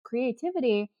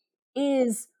creativity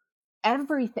is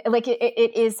everything. Like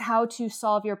it is how to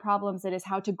solve your problems. It is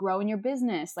how to grow in your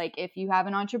business. Like if you have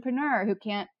an entrepreneur who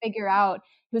can't figure out,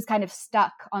 who's kind of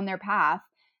stuck on their path,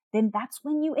 then that's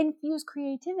when you infuse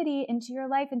creativity into your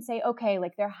life and say, okay,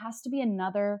 like there has to be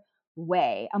another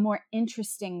way, a more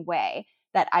interesting way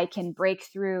that I can break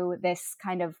through this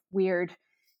kind of weird,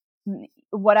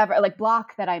 whatever, like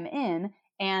block that I'm in,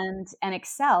 and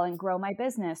excel and grow my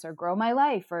business or grow my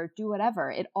life or do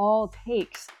whatever. It all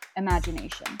takes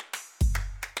imagination.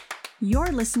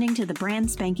 You're listening to the Brand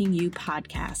Spanking You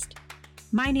podcast.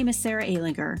 My name is Sarah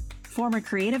Alinger, former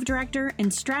creative director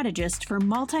and strategist for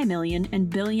multi-million and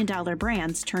billion-dollar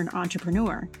brands turned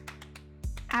entrepreneur.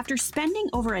 After spending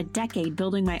over a decade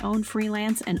building my own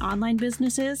freelance and online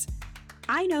businesses,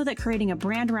 I know that creating a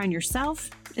brand around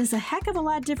yourself is a heck of a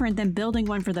lot different than building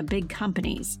one for the big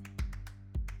companies.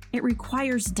 It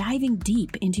requires diving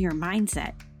deep into your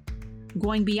mindset,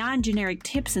 going beyond generic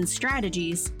tips and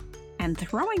strategies, and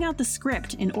throwing out the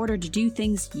script in order to do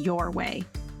things your way.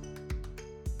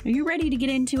 Are you ready to get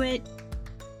into it?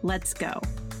 Let's go.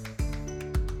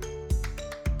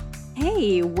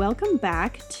 Hey, welcome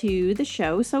back to the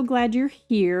show. So glad you're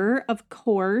here. Of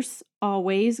course,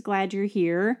 always glad you're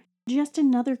here. Just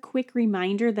another quick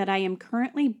reminder that I am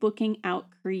currently booking out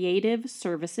creative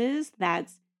services.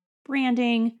 That's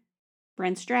branding,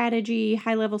 brand strategy,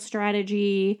 high-level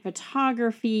strategy,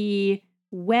 photography,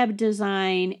 web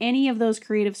design, any of those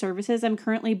creative services I'm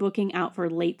currently booking out for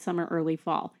late summer, early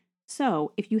fall.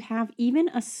 So if you have even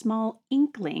a small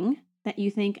inkling that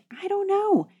you think, I don't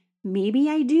know, maybe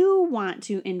I do want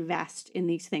to invest in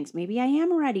these things. Maybe I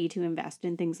am ready to invest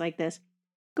in things like this.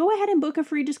 Go ahead and book a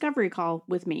free discovery call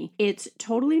with me. It's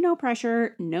totally no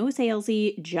pressure, no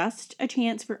salesy, just a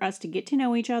chance for us to get to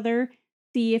know each other,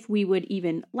 see if we would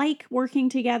even like working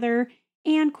together.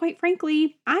 And quite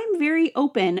frankly, I'm very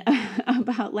open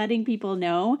about letting people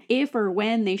know if or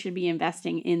when they should be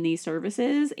investing in these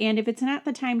services. And if it's not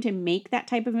the time to make that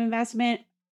type of investment,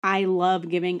 I love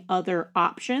giving other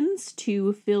options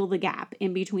to fill the gap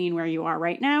in between where you are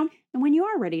right now and when you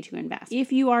are ready to invest.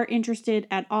 If you are interested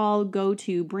at all, go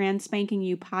to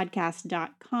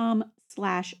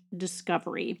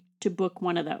brandspankingyoupodcast.com/discovery to book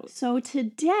one of those. So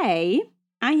today,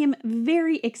 I am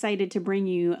very excited to bring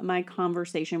you my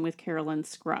conversation with Caroline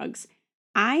Scruggs.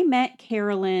 I met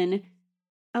Caroline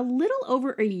a little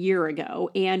over a year ago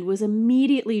and was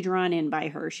immediately drawn in by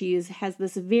her. She has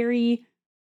this very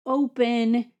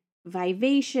open,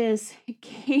 vivacious,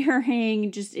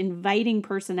 caring, just inviting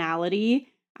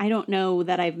personality. I don't know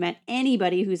that I've met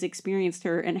anybody who's experienced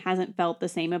her and hasn't felt the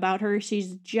same about her.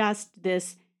 She's just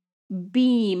this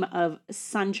beam of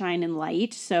sunshine and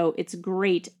light. So it's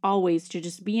great always to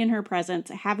just be in her presence,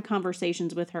 have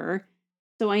conversations with her.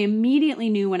 So I immediately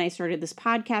knew when I started this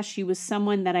podcast, she was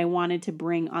someone that I wanted to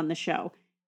bring on the show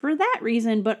for that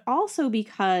reason, but also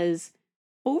because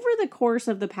over the course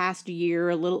of the past year,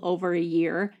 a little over a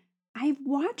year, I've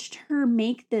watched her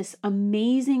make this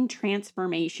amazing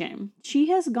transformation. She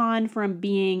has gone from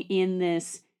being in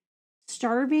this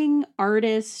starving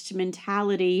artist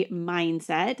mentality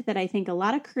mindset that I think a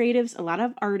lot of creatives, a lot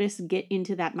of artists get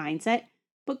into that mindset.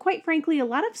 But quite frankly, a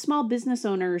lot of small business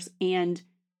owners and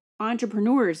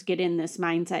entrepreneurs get in this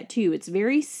mindset too. It's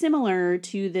very similar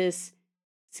to this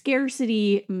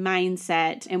scarcity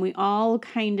mindset. And we all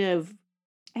kind of,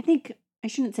 I think, I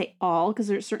shouldn't say all, because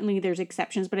there's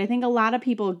exceptions, but I think a lot of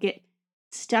people get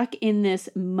stuck in this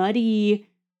muddy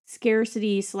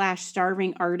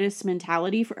scarcity/starving artist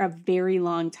mentality for a very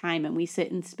long time, and we sit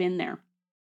and spin there.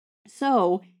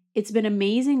 So it's been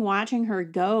amazing watching her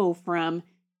go from,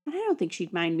 and I don't think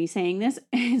she'd mind me saying this,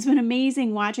 it's been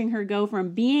amazing watching her go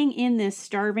from being in this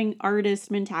starving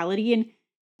artist mentality and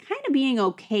kind of being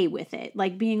okay with it,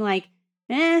 like being like,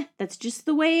 that's just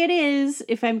the way it is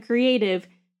if I'm creative,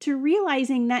 to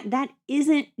realizing that that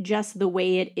isn't just the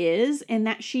way it is, and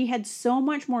that she had so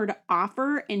much more to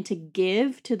offer and to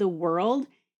give to the world.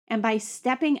 And by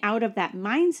stepping out of that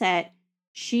mindset,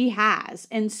 she has.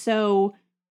 And so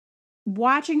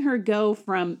watching her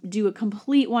do a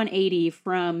complete 180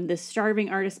 from the starving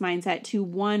artist mindset to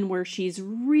one where she's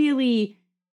really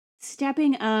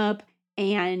stepping up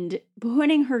and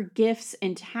putting her gifts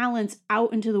and talents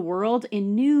out into the world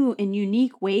in new and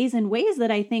unique ways, and ways that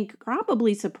I think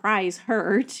probably surprise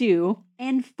her too,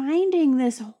 and finding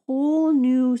this whole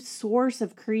new source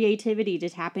of creativity to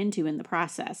tap into in the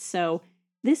process. So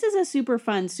this is a super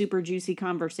fun, super juicy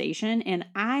conversation, and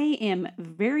I am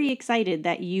very excited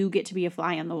that you get to be a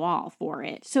fly on the wall for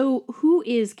it. So who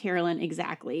is Caroline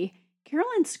exactly?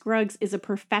 Caroline Scruggs is a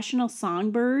professional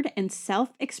songbird and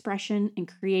self-expression and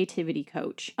creativity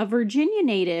coach. A Virginia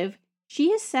native,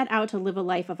 She has set out to live a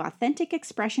life of authentic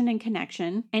expression and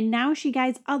connection, and now she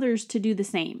guides others to do the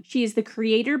same. She is the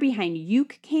creator behind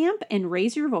Uke Camp and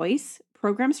Raise Your Voice,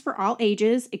 programs for all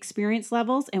ages, experience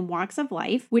levels, and walks of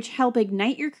life, which help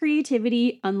ignite your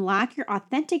creativity, unlock your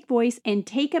authentic voice, and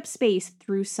take up space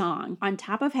through song. On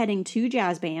top of heading 2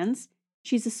 jazz bands,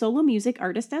 she's a solo music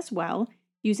artist as well,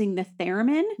 using the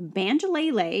theremin,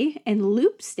 banjolele, and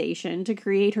loop station to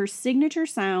create her signature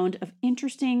sound of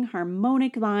interesting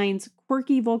harmonic lines,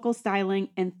 quirky vocal styling,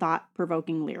 and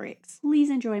thought-provoking lyrics. Please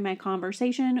enjoy my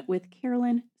conversation with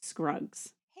Caroline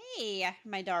Scruggs. Hey,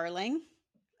 my darling.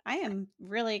 I am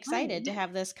really Hi. excited to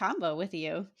have this combo with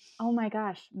you. Oh my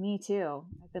gosh, me too.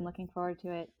 I've been looking forward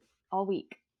to it all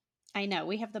week. I know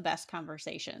we have the best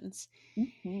conversations.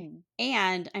 Mhm.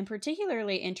 And I'm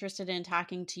particularly interested in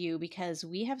talking to you because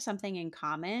we have something in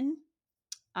common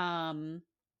um,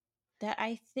 that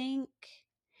I think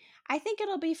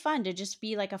it'll be fun to just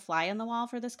be like a fly on the wall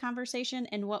for this conversation.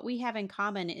 And what we have in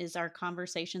common is our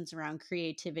conversations around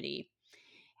creativity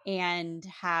and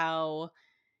how,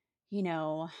 you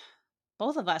know,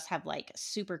 both of us have like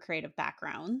super creative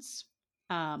backgrounds.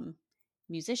 Um,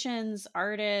 musicians,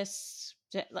 artists,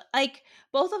 like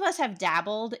both of us have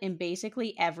dabbled in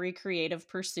basically every creative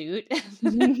pursuit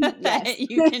Yes. that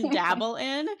you can dabble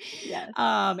in, Yes.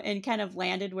 and kind of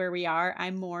landed where we are.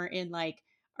 I'm more in like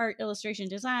art, illustration,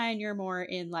 design. You're more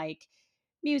in like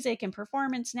music and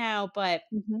performance now. But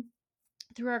Mhm.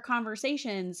 through our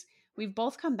conversations, we've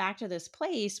both come back to this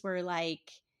place where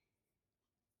like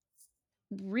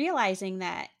realizing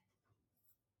that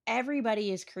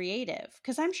everybody is creative,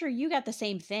 because I'm sure you got the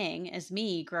same thing as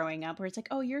me growing up where it's like,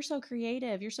 oh, you're so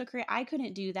creative, you're so creative, I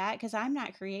couldn't do that because I'm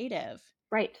not creative.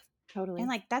 Right. And Totally.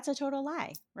 like that's a total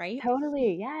lie, right?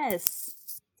 Totally. Yes.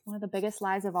 It's one of the biggest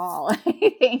lies of all.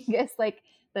 I think it's like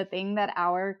the thing that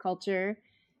our culture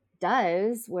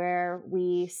does where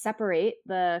we separate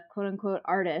the quote unquote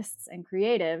artists and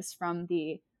creatives from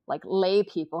the like lay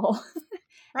people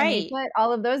and we Right. put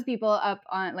all of those people up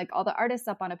on like all the artists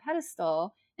up on a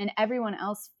pedestal and everyone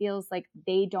else feels like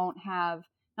they don't have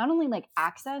not only like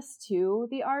access to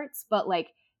the arts but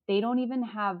like they don't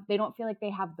feel like they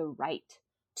have the right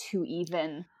to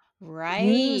even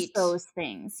use Right. those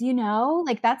things, you know?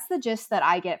 Like that's the gist that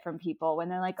I get from people when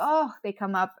they're like, "Oh, they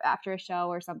come up after a show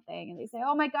or something and they say,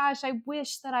 "Oh my gosh, I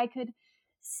wish that I could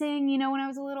sing, you know, when I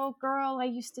was a little girl, I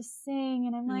used to sing."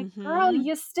 And I'm like, "Girl, Mm-hmm.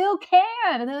 you still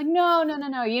can." And they're like, "No, no, no,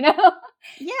 no," you know?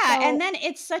 Yeah. And So, then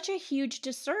it's such a huge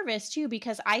disservice too,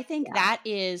 because I think yeah. that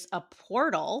is a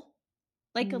portal.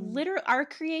 Like Mm, literal our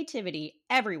creativity,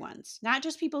 everyone's, not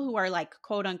just people who are like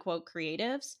quote unquote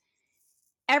creatives.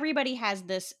 Everybody has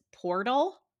this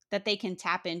portal that they can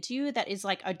tap into that is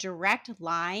like a direct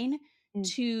line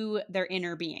mm, to their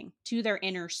inner being, to their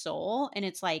inner soul. And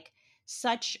it's like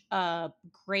such a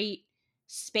great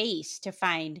space to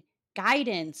find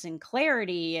guidance and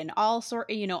clarity and all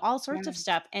sorts yeah. of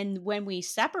stuff. And when we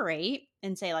separate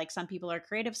and say like some people are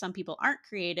creative, some people aren't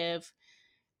creative,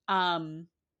 um,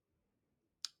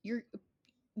 you're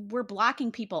we're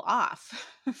blocking people off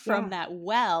from Yeah. that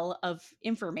well of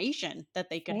information that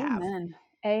they could have. Amen.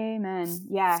 Amen.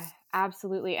 Yeah,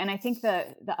 absolutely. And I think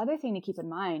the other thing to keep in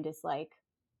mind is like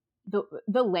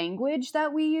the language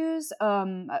that we use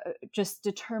just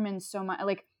determines so much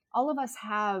like all of us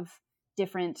have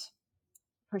different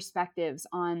perspectives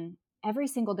on every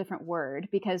single different word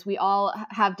because we all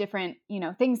have different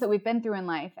things that we've been through in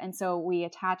life and so we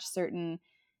attach certain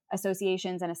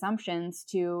associations and assumptions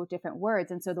to different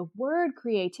words and so the word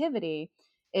creativity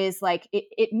is like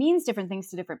it means different things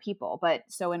to different people but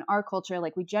so in our culture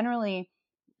like we generally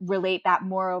relate that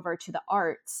more over to the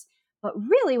arts but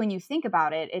really when you think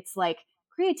about it it's like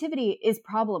creativity is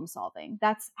problem solving.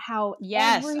 That's how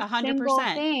Yes, every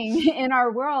single 100%. thing in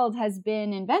our world has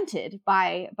been invented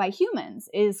by humans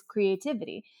is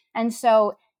creativity. And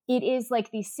so it is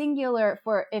like the singular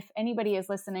for if anybody is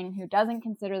listening who doesn't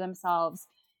consider themselves,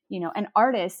 an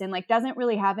artist and like doesn't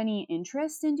really have any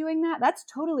interest in doing that. That's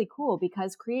totally cool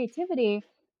because creativity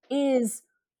is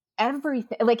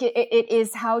everything like it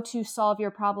is how to solve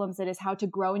your problems, it is how to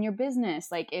grow in your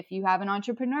business. Like if you have an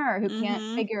entrepreneur who can't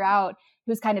Mhm. figure out,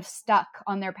 who's kind of stuck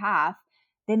on their path,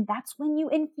 then that's when you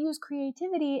infuse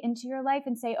creativity into your life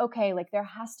and say, okay, like there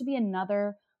has to be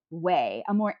another way,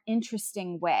 a more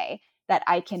interesting way that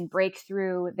I can break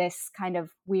through this kind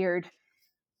of weird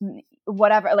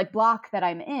whatever like block that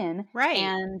I'm in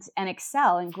Right. and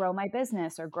excel and grow my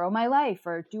business or grow my life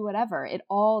or do whatever. It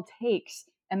all takes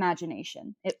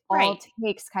imagination. It all Right.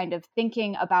 takes kind of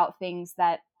thinking about things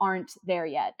that aren't there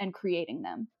yet and creating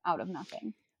them out of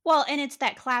nothing. Well, and it's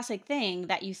that classic thing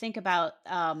that you think about,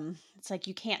 it's like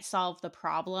you can't solve the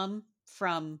problem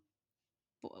from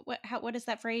what is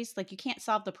that phrase? Like, you can't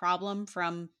solve the problem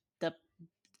the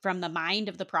from the mind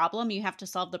of the problem. You have to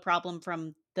solve the problem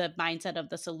from the mindset of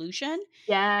the solution. And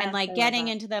Yes, like I love getting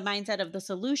that. into the mindset of the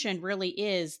solution really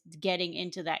is getting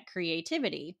into that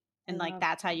creativity. I And like love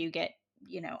that's how that. you get,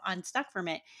 unstuck from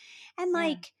it. And Yeah.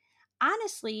 like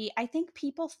honestly, I think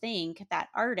people think that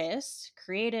artists,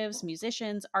 creatives,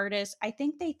 musicians, artists, I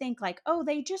think they think like, oh,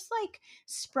 they just like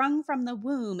sprung from the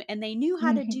womb and they knew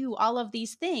how to Mhm. do all of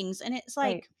these things. And it's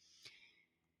Right. like,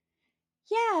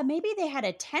 yeah, maybe they had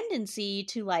a tendency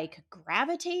to like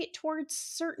gravitate towards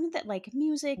certain that like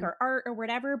music Mm. or art or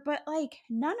whatever, but like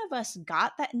none of us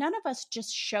got that. None of us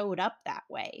just showed up that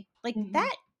way. Like Mhm.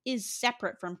 that is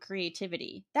separate from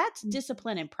creativity. That's Mhm.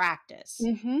 discipline and practice,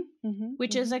 Mhm. Mhm.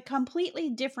 which is Mhm. a completely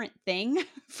different thing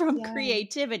from Yeah.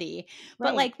 creativity. But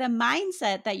Right. like the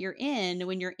mindset that you're in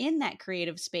when you're in that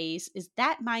creative space is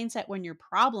that mindset when you're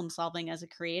problem solving as a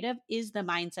creative is the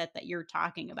mindset that you're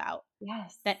talking about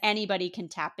Yes. that anybody can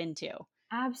tap into.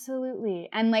 Absolutely.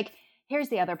 And like, here's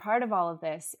the other part of all of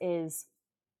this is,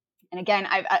 and again,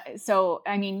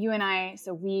 I mean, you and I,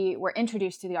 so we were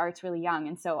introduced to the arts really young.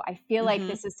 And so I feel like Mhm.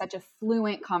 this is such a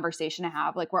fluent conversation to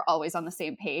have. Like, we're always on the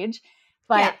same page. Yeah.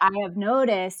 But I have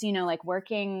noticed, like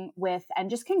working with and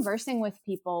just conversing with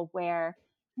people where,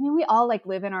 I mean, we all like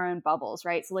live in our own bubbles,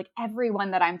 right? So like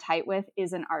everyone that I'm tight with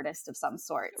is an artist of some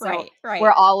sort. So Right, we're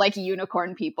right. all like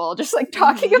unicorn people, just like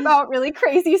talking Mhm. about really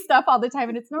crazy stuff all the time.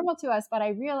 And it's normal to us. But I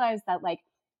realized that like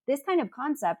this kind of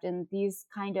concept and this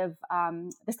kind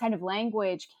of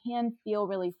language can feel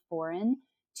really foreign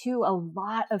to a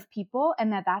lot of people,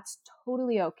 and that's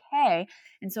totally okay.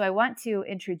 And so I want to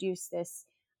introduce this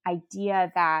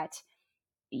idea that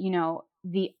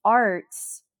the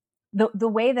arts, the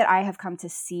way that I have come to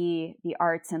see the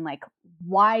arts and like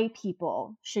why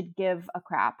people should give a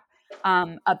crap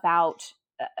about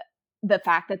the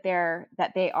fact that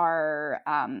they are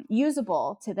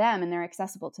usable to them and they're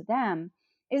accessible to them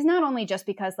is not only just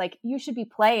because like you should be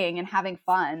playing and having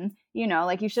fun,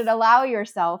 like you should allow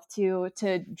yourself to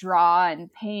draw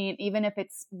and paint even if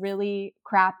it's really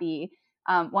crappy.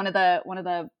 One of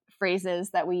the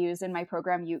phrases that we use in my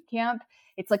program Ute Camp,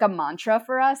 it's like a mantra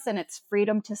for us, and it's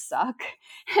freedom to suck.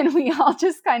 And we all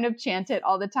just kind of chant it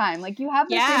all the time, like you have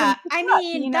the freedom Yeah. to I suck,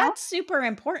 mean, that's super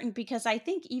important because I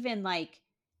think even like,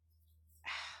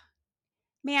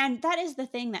 man, that is the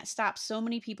thing that stops so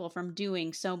many people from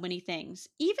doing so many things.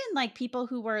 Even like people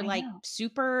who were I like know.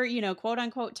 super, quote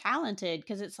unquote talented,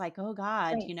 because it's like, oh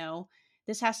God, Right.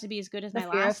 this has to be as good as The my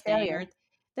fear of last thing, or failure.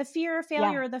 the fear of Yeah.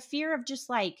 failure, or the fear of just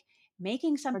like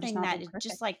making Or just something not that being it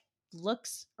just perfect. like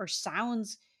looks or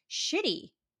sounds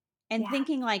shitty and Yeah.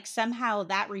 thinking like somehow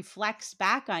that reflects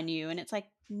back on you. And it's like,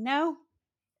 no,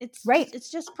 Right.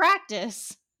 it's just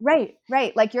practice. Right.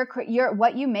 Right. Like your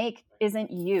what you make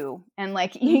isn't you. And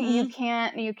like you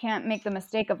Mm-hmm. can't make the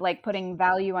mistake of like putting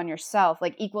value on yourself,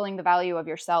 like equaling the value of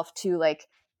yourself to like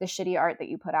the shitty art that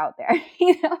you put out there.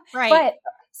 Right. But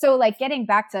so like getting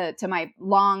back to my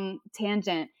long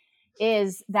tangent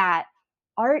is that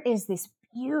art is this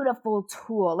beautiful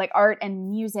tool, like art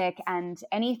and music and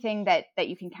anything that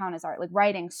you can count as art, like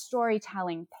writing,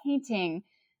 storytelling, painting,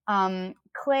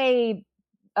 clay,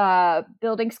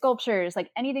 building sculptures, like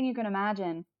anything you can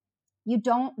imagine.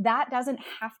 That doesn't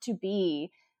have to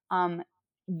be um,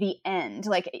 the end.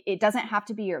 Like it doesn't have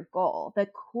to be your goal. The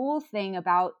cool thing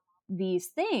about these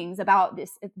things, about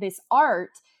this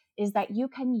art, is that you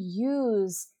can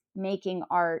use making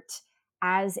art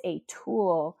as a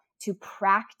tool to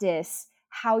practice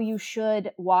how you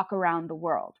should walk around the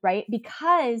world, right?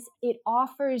 Because it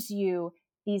offers you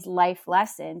these life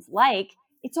lessons, like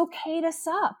it's okay to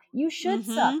suck. You should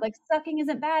suck. Mm-hmm. Like sucking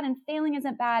isn't bad and failing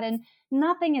isn't bad and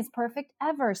nothing is perfect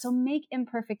ever. So make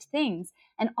imperfect things.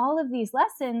 And all of these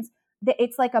lessons,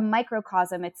 it's like a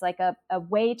microcosm. It's like a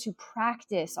way to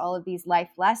practice all of these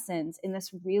life lessons in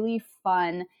this really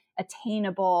fun,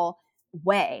 attainable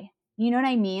way. You know what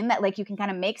I mean? That like you can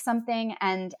kind of make something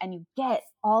and you get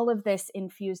all of this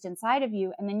infused inside of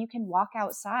you. And then you can walk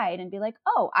outside and be like,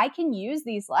 oh, I can use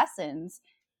these lessons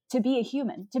to be a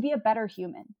human, to be a better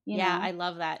human, Yeah, I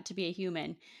love that, to be a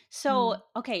human. So, Mm.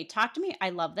 okay, talk to me. I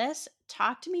love this.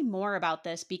 Talk to me more about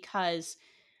this because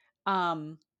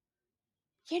um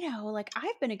like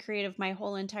I've been a creative my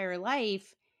whole entire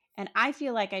life and I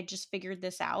feel like I just figured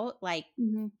this out like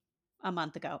Mm-hmm. a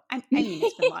month ago. I mean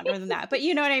it's been longer than that, but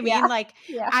you know what I Yeah. mean? Like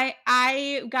Yeah.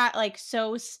 I got like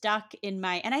so stuck in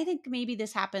my and I think maybe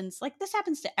this happens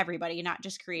to everybody, not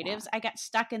just Yeah. creatives. I got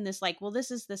stuck in this like, well,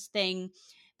 this is this thing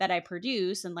that I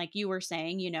produce and like you were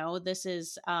saying, this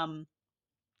is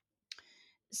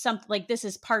something like this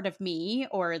is part of me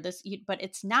or this, but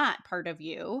it's not part of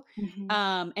you. Mhm.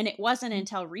 And it wasn't Mhm.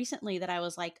 until recently that I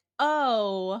was like,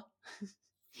 oh,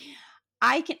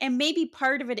 I can, and maybe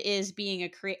part of it is being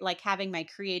like having my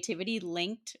creativity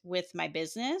linked with my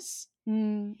business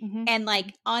Mm, mhm, and mhm,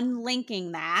 like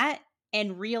unlinking that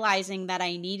and realizing that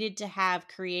I needed to have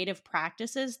creative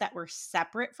practices that were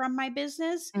separate from my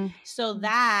business mm, so mm.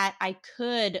 that I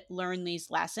could learn these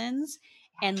lessons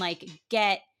and like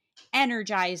get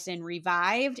energized and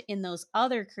revived in those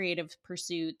other creative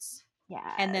pursuits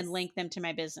and then Yes. link them to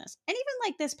my business. And even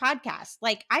like this podcast,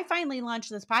 like I finally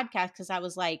launched this podcast because I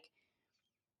was like,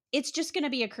 it's just going to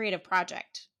be a creative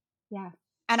project. Yeah.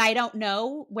 And I don't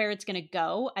know where it's going to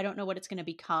go. I don't know what it's going to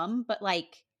become, but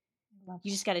like, I love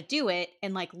you just that. got to do it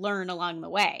and like learn along the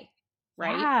way.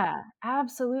 Right. Yeah,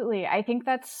 absolutely. I think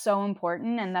that's so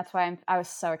important, and that's why I was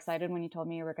so excited when you told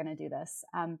me you were going to do this,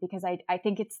 because I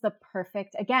think it's the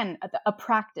perfect, again, a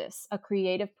practice, a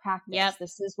creative practice. Yep.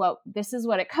 This is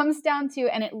what it comes down to,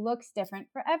 and it looks different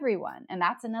for everyone. And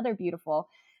that's another beautiful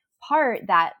part,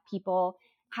 that people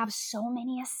have so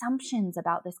many assumptions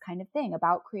about this kind of thing,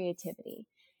 about creativity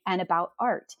and about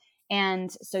art.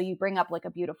 And so you bring up like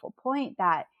a beautiful point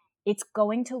that it's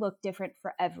going to look different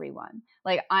for everyone.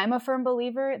 Like, I'm a firm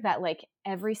believer that like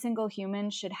every single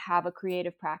human should have a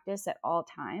creative practice at all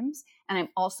times. And I'm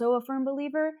also a firm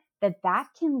believer that that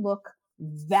can look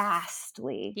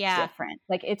vastly Yeah. different.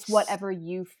 Like, it's whatever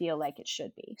you feel like it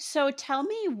should be. So tell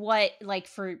me what, like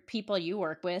for people you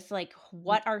work with, like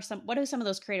what do some of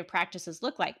those creative practices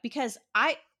look like? Because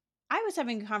I was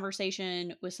having a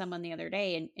conversation with someone the other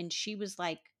day and she was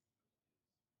like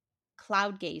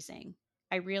cloud gazing.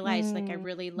 I realized like I Mm,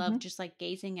 really love mhm. just like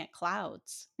gazing at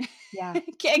clouds. Yeah.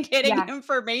 Getting Yeah.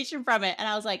 information from it. And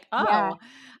I was like, Yeah. oh,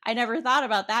 I never thought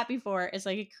about that before as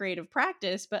like a creative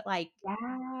practice, but like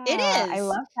it Yeah, I is.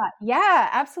 love that. Yeah,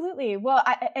 absolutely. Well,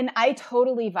 I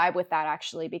totally vibe with that,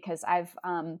 actually, because I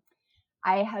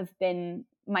have been,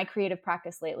 my creative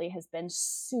practice lately has been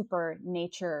super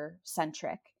nature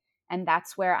centric. And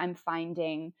that's where I'm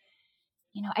finding,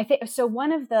 I think so.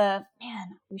 One of the,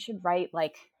 man, we should write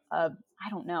like I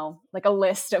don't know, like a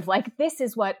list of like, this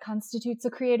is what constitutes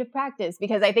a creative practice.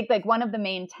 Because I think like one of the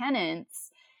main tenets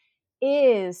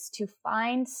is to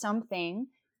find something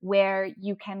where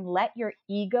you can let your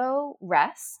ego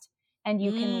rest and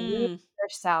you can lose Mm.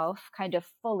 yourself kind of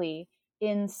fully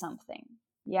in something.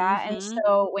 Yeah. And Mm-hmm.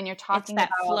 so when you're It's talking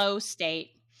that about, flow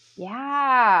state.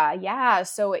 yeah, yeah.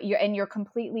 So you're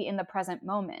completely in the present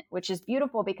moment, which is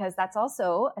beautiful because that's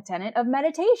also a tenet of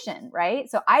meditation, right?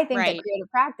 So I think that Right. creative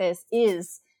practice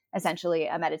is essentially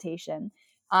a meditation.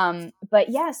 But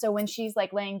yeah, so when she's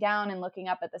like laying down and looking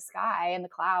up at the sky and the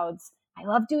clouds, I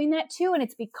love doing that too. And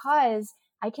it's because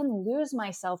I can lose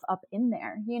myself up in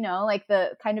there, like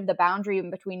the kind of the boundary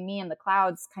between me and the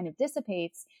clouds kind of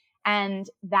dissipates. And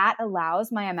that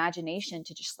allows my imagination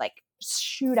to just like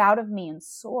shoot out of me and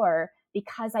soar,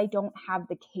 because I don't have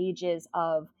the cages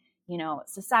of,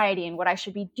 society and what I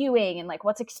should be doing and like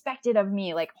what's expected of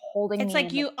me, like holding It's me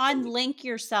like in the you cage. unlink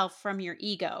yourself from your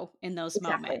ego in those Exactly.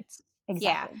 moments.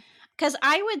 Yeah. Exactly. Because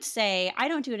I would say I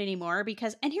don't do it anymore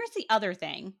because, and here's the other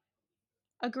thing,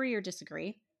 agree or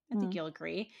disagree. I think Mm. you'll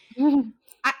agree.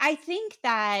 I think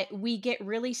that we get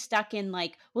really stuck in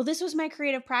like, well, this was my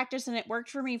creative practice and it worked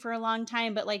for me for a long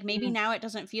time, but like maybe Mm. now it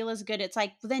doesn't feel as good. It's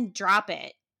like, well, then drop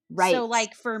it. So, Right.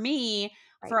 like for me,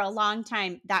 for Right. a long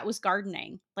time, that was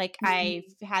gardening. Like I've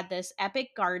Mhm. had this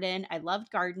epic garden. I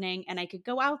loved gardening and I could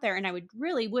go out there and I would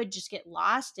just get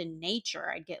lost in nature.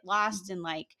 I'd get lost Mhm. in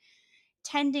like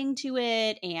tending to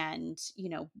it and,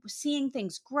 seeing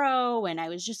things grow. And I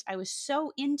was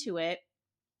so into it.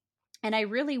 And I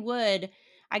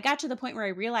got to the point where I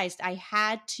realized I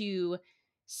had to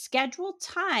schedule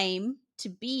time to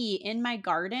be in my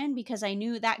garden because I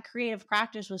knew that creative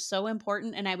practice was so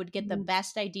important and I would get the Mhm.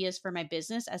 best ideas for my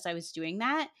business as I was doing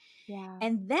that. Yeah.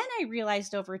 And then I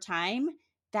realized over time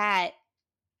that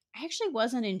I actually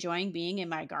wasn't enjoying being in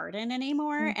my garden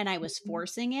anymore and I was Mhm.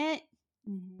 forcing it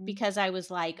Mhm. because I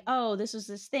was like, oh, this is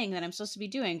this thing that I'm supposed to be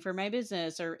doing for my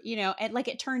business or, and like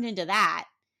it turned into that.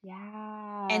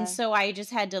 And Yeah. so I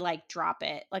just had to like drop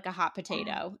it like a hot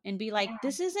Yeah. potato and be Yeah. like,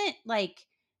 this isn't like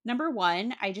number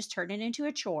one, I just turned it into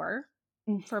a chore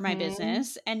for my Mhm.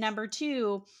 business. And number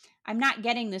two, I'm not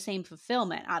getting the same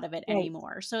fulfillment out of it Right.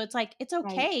 anymore. So it's like, it's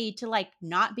Right. okay to like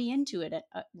not be into it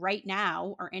right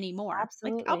now or anymore.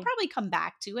 Like I'll Absolutely. probably come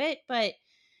back to it, but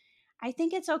I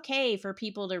think it's okay for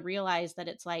people to realize that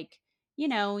it's like, you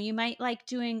might like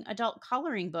doing adult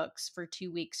coloring books for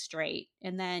 2 weeks straight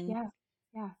and then Yeah.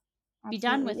 Yeah. be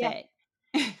done Absolutely. with Yeah. it.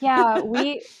 Yeah,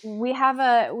 we have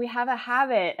a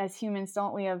habit as humans,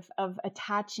 don't we, of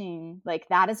attaching. Like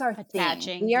that is our thing.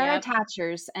 Attaching. We are Yep.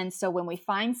 attachers, and so when we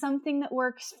find something that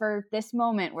works for this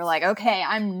moment, we're like, okay,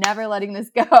 I'm never letting this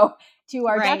go to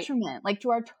our Right. detriment, like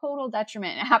to our total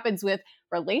detriment. It happens with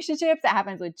relationships, it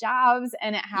happens with jobs,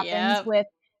 and it happens Yep. with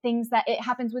it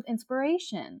happens with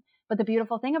inspiration. But the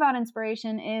beautiful thing about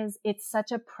inspiration is it's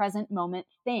such a present moment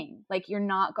thing. Like you're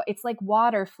not, it's like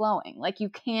water flowing. Like you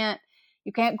can't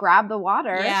grab the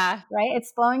water, Yeah. right?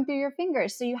 It's flowing through your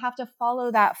fingers. So you have to follow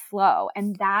that flow.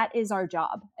 And that is our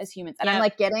job as humans. And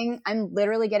Yep. I'm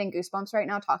literally getting goosebumps right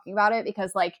now talking about it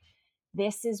because like,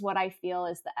 this is what I feel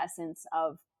is the essence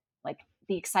of like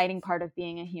the exciting part of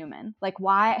being a human. Like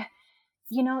why,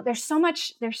 there's so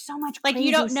much Like crazy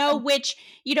you don't know stuff.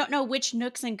 which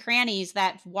nooks and crannies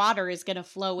that water is going to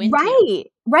flow into. Right.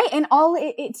 Right. And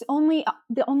it's only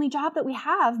the only job that we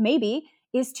have maybe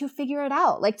is to figure it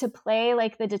out, like to play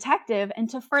like the detective and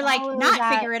to Or like follow not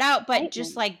that figure it out, but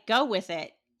just excitement. like go with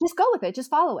it. Just go with it. Just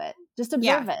follow it. Just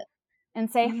Yeah. observe it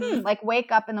and say, Mhm. like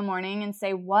wake up in the morning and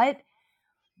say, what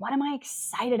am I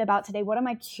excited about today? What am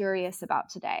I curious about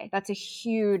today? That's a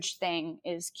huge thing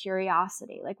is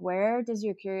curiosity. Like where does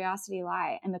your curiosity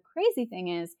lie? And the crazy thing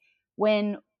is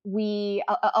when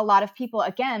a lot of people,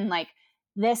 again, like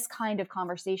this kind of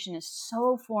conversation is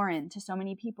so foreign to so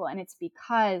many people. And it's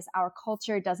because our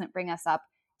culture doesn't bring us up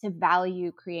to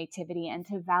value creativity and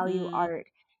to value Mm. art.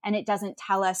 And it doesn't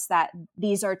tell us that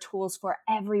these are tools for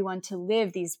everyone to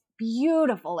live these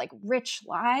beautiful, like rich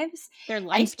lives. They're And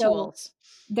life so tools.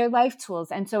 they're life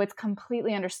tools. And so it's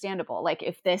completely understandable. Like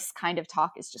if this kind of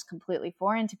talk is just completely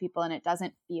foreign to people and it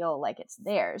doesn't feel like it's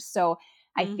theirs. So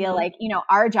I feel Mhm. like,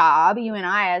 our job, you and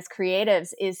I as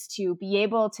creatives, is to be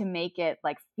able to make it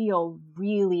like feel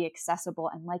really accessible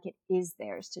and like it is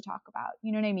theirs to talk about.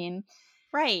 You know what I mean?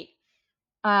 Right.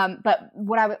 But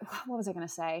what was I going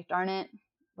to say? Darn it.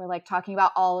 We're like talking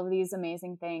about all of these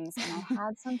amazing things. And I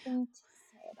had something to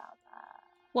say about that.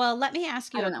 Well, let me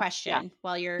ask I you a don't know. Yeah. question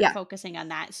while you're Yeah. focusing on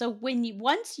that. So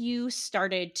once you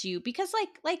started to, because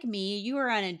like me, you were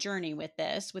on a journey with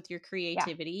this, with your Yeah.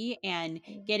 creativity and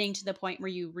getting to the point where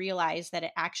you realize that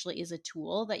it actually is a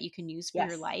tool that you can use for your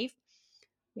Yes. life.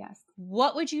 Yes.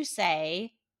 What would you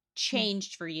say Hmm.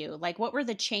 changed for you? Like what were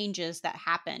the changes that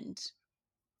happened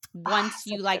once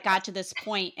you Such a like good got to question. this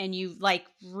point and you like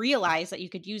realized that you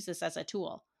could use this as a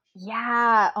tool?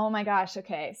 Yeah. Oh my gosh.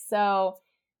 Okay. So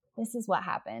this is what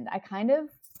happened. I kind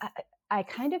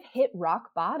of hit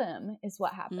rock bottom is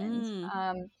what happened.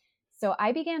 Mm. So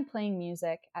I began playing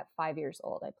music at 5 years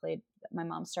old. My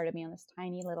mom started me on this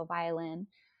tiny little violin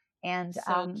and,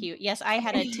 So cute. Yes, I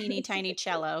had a teeny tiny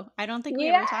cello. I don't think we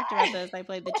yeah, ever talked about this. I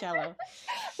played the cello.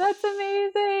 that's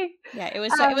amazing. Yeah, it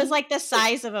was Um, like the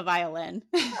size of a violin.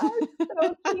 oh,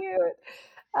 so cute.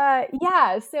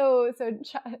 Yeah,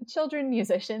 children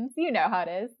musicians, you know how it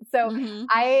is. So Mhm.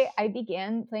 I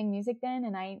began playing music then,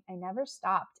 and I never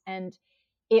stopped. And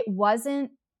it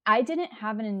wasn't I didn't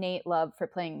have an innate love for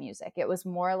playing music. It was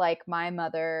more like my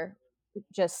mother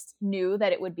just knew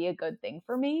that it would be a good thing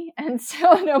for me. And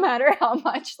so no matter how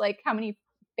many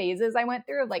phases I went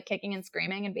through of like kicking and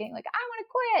screaming and being like, I want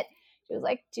to quit. She was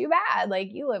like, too bad. Like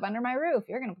you live under my roof.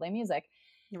 You're going to play music.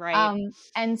 Right.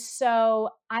 And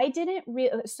so I didn't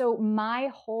really, so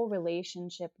my whole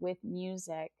relationship with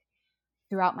music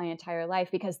throughout my entire life,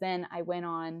 because then I went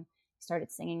on,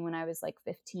 started singing when I was like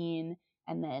 15,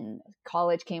 and then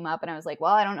college came up and I was like,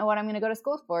 well, I don't know what I'm going to go to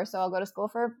school for. So I'll go to school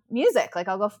for music. Like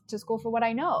I'll go to school for what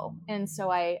I know. And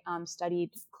so I studied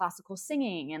classical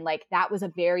singing, and like, that was a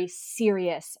very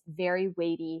serious, very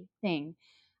weighty thing.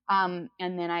 And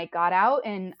then I got out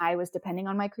and I was depending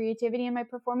on my creativity and my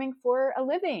performing for a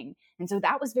living. And so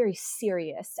that was very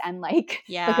serious and like,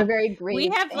 like a Yeah. very We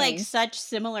grave have like thing. such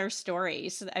similar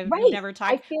stories. We've Right. never I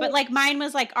talked, feel but like, like mine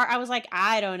was like art. I was like,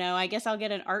 I don't know. I guess I'll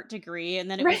get an art degree.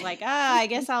 And then it was right. like, I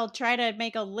guess I'll try to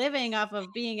make a living off of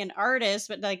being an artist.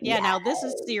 But like, yeah, now this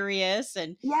is Yes. serious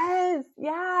and Yes.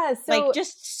 Yeah. like So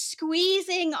just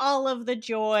squeezing all of the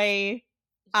joy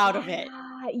out of it.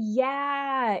 yeah,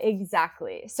 yeah,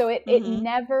 exactly. So it Hmm.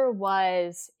 never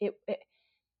was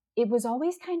it was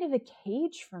always kind of a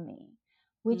cage for me,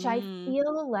 which I Mm.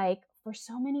 feel like for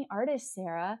so many artists,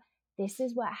 Sarah, this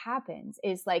is what happens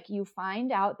is like you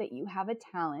find out that you have a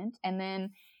talent, and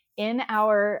then in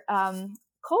our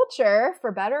culture,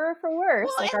 for better or for Well,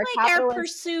 worse, like our and like our capitalist.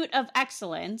 pursuit of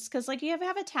excellence, because like you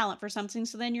have a talent for something.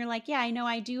 So then you're like, yeah, I know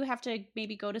I do have to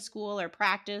maybe go to school or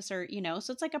practice or,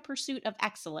 so it's like a pursuit of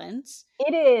excellence.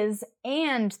 It is.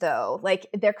 And though, like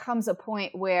there comes a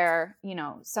point where,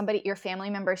 your family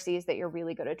member sees that you're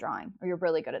really good at drawing or you're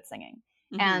really good at singing.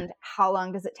 Mhm. And how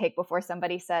long does it take before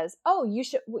somebody says, "Oh, you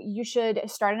should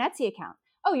start an Etsy account.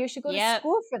 Oh, you should go to Yep.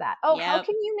 school for that. Oh, how Yep.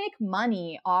 can you make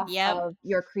money off Yep. of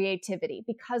your creativity?"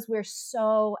 Because we're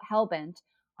so hell-bent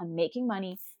on making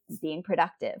money and being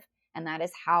productive. And that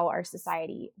is how our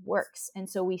society works. And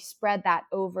so we spread that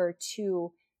over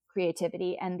to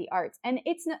creativity and the arts. And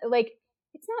it's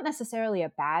not necessarily a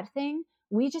bad thing.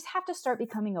 We just have to start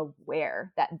becoming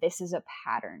aware that this is a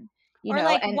pattern, Or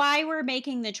like and why we're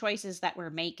making the choices that we're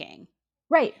making.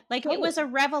 right, Like it was totally. a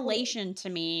revelation to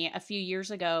me a few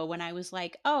years ago when I was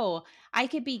like, "Oh, I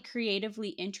could be creatively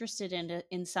interested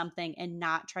in something and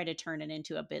not try to turn it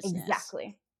into a business."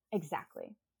 Exactly.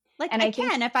 Exactly. Like And I I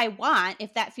think can if I want,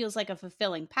 if that feels like a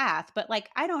fulfilling path, but like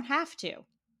I don't have to.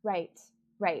 right,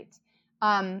 right.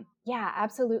 Yeah,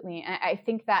 absolutely. And I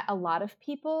think that a lot of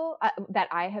people that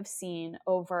I have seen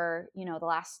over, the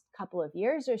last couple of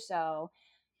years or so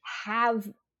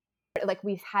have like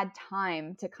we've had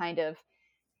time to kind of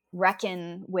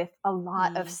reckon with a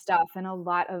lot of Mm, stuff and a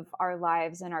lot of our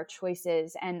lives and our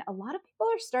choices. And a lot of people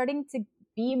are starting to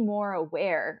be more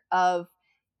aware of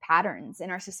patterns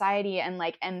in our society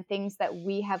and things that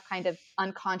we have kind of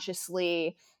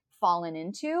unconsciously fallen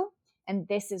into. And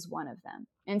this is one of them.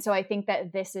 And so I think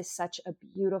that this is such a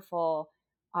beautiful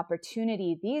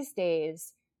opportunity these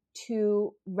days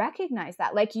to recognize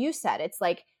that. Like you said, it's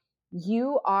like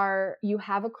you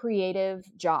have a creative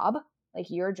job, like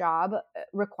your job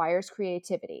requires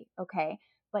creativity, okay?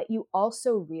 But you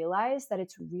also realize that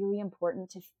it's really important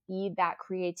to feed that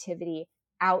creativity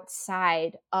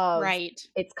outside of right.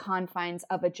 its confines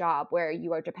of a job where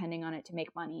you are depending on it to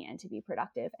make money and to be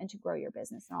productive and to grow your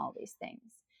business and all these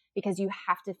things. Because you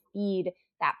have to feed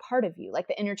that part of you, like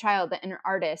the inner child, the inner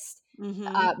artist,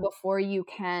 Mhm. before you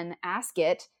can ask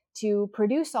it to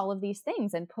produce all of these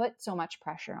things and put so much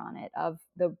pressure on it of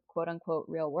the quote unquote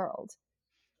real world.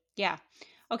 Yeah.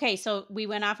 Okay, so we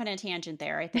went off on a tangent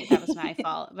there. I think that was my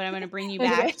fault, but I'm going to bring you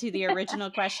That's back okay. to the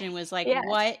original question was like Yes.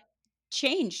 what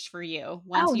changed for you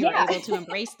once Oh, you were yeah. able to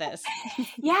embrace this?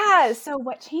 Yeah. So,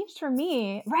 what changed for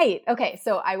me? Right. Okay.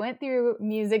 So, I went through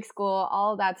music school,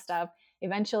 all of that stuff.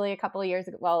 Eventually, a couple of years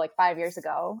ago, well, like 5 years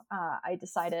ago, I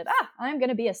decided, I'm going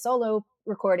to be a solo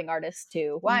recording artist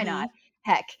too. Why not? Mhm.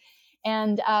 Heck.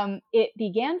 And it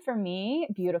began for me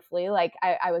beautifully. Like,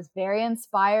 I was very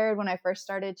inspired when I first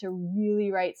started to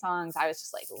really write songs. I was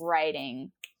just like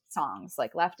writing songs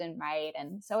like left and right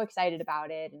and so excited about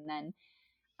it. And then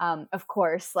of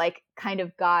course, like kind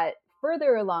of got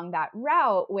further along that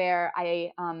route where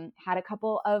I had a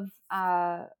couple of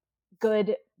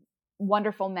good,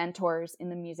 wonderful mentors in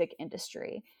the music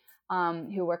industry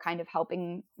who were kind of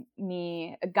helping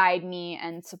me, guide me,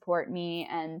 and support me,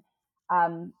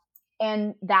 um,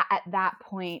 and that at that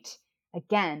point,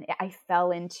 again, I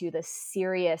fell into the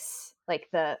serious, like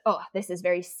this is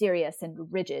very serious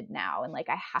and rigid now, and like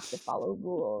I have to follow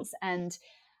rules and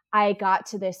I got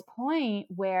to this point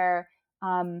where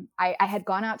I had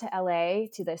gone out to LA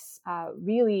to this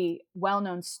really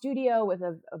well-known studio with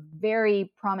a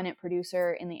very prominent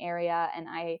producer in the area. And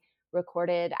I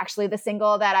recorded actually the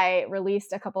single that I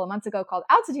released a couple of months ago called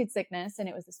Altitude Sickness. And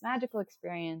it was this magical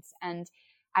experience. And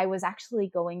I was actually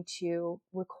going to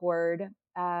record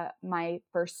my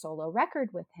first solo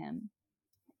record with him.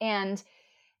 And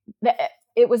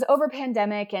it was over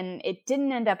pandemic and it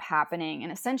didn't end up happening.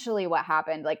 And essentially what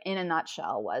happened, like in a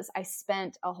nutshell, was I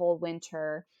spent a whole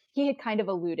winter. He had kind of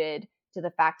alluded to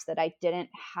the fact that I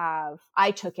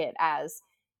took it as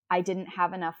I didn't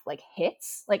have enough like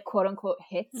hits, like quote unquote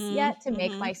hits Mm, yet to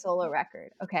make mhm. my solo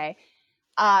record. Okay.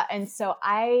 And so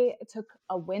I took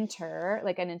a winter,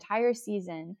 like an entire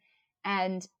season,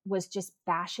 and was just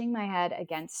bashing my head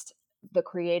against the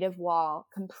creative wall,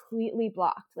 completely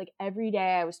blocked. Like every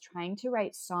day I was trying to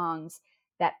write songs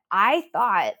that I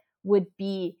thought would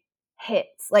be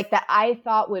hits, like that I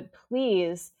thought would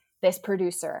please this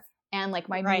producer and like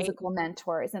my Right. musical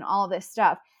mentors and all this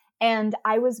stuff. And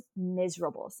I was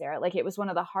miserable, Sarah. Like it was one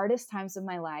of the hardest times of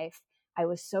my life. I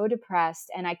was so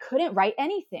depressed and I couldn't write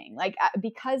anything like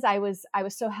because I was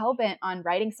so hell-bent on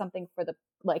writing something for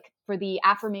the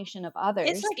affirmation of It's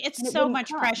others like it's and it so wouldn't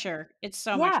much come. pressure. It's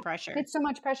so Yeah, much pressure. it's so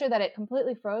much pressure that it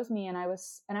completely froze me and I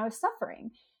was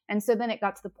suffering. And so then it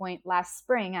got to the point last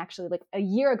spring, actually like a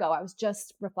year ago, I was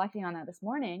just reflecting on that this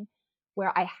morning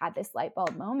where I had this light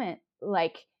bulb moment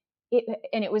like it,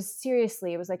 and it was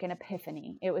seriously, it was like an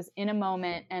epiphany. It was in a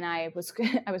moment and I was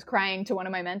I was crying to one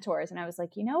of my mentors and I was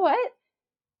like, "You know what?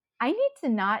 I need to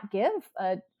not give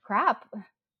a crap."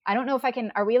 I don't know if I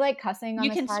can. Are we like cussing on You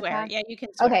this can swear. podcast? Yeah, you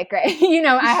can swear. Okay, great.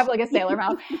 I have like a sailor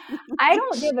mouth. I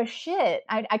don't give a shit.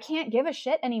 I can't give a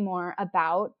shit anymore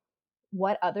about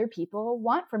what other people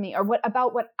want from me, or what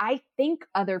I think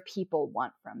other people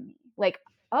want from me. Like,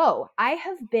 oh, I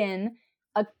have been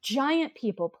a giant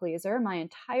people pleaser my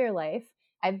entire life.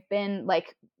 I've been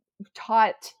like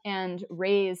taught and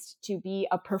raised to be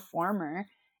a performer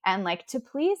and like to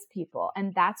please people.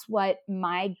 And that's what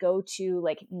my go-to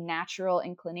like natural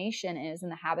inclination is,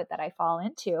 and the habit that I fall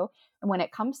into. And when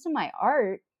it comes to my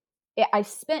art, I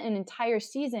spent an entire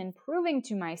season proving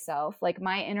to myself, like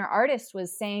my inner artist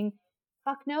was saying,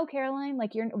 fuck no, Caroline,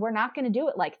 like we're not going to do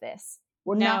it like this.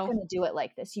 We're not going to do it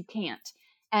like this. You can't.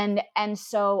 And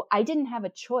so I didn't have a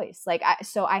choice. Like,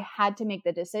 so I had to make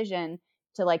the decision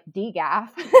to like degaff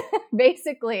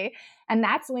basically. And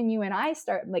that's when you and I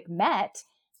met.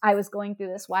 I was going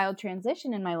through this wild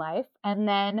transition in my life. And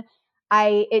then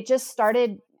it just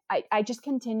started, I just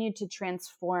continued to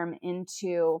transform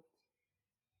into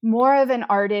more of an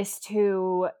artist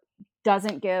who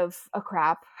doesn't give a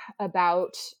crap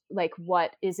about like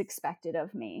what is expected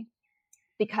of me,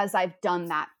 because I've done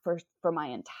that for my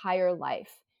entire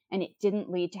life. And it didn't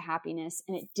lead to happiness,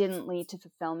 and it didn't lead to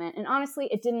fulfillment. And honestly,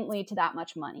 it didn't lead to that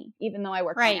much money, even though I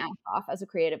worked my ass off as a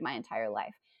creative my entire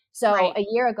life. So a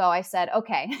year ago I said,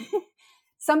 okay,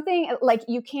 something like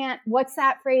you can't, what's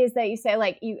that phrase that you say?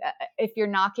 Like if you're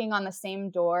knocking on the same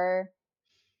door,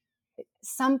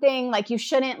 something like you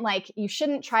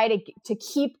shouldn't try to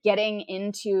keep getting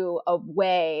into a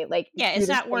way, like it's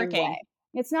not working. Way.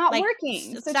 It's not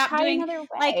working. So stop try doing another way.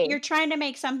 Like you're trying to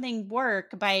make something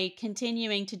work by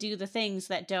continuing to do the things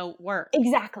that don't work.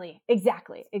 Exactly.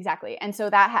 And so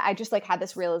that I just like had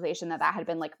this realization that had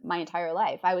been like my entire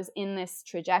life. I was in this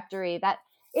trajectory that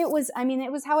it was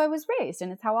how I was raised,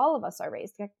 and it's how all of us are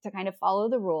raised, to kind of follow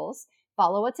the rules,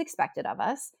 follow what's expected of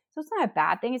us. So it's not a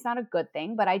bad thing. It's not a good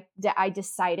thing, but I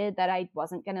decided that I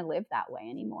wasn't going to live that way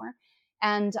anymore.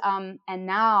 And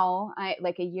now I,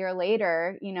 like a year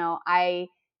later, I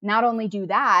not only do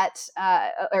that,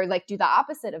 or like do the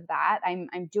opposite of that.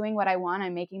 I'm doing what I want.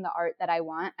 I'm making the art that I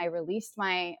want. I released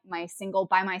my single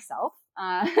by myself,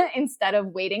 instead of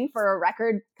waiting for a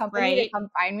record company to come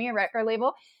find me, a record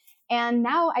label. And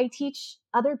now I teach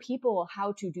other people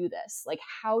how to do this, like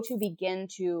how to begin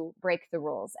to break the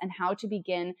rules and how to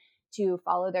begin to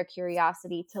follow their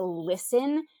curiosity, to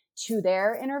listen to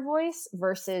their inner voice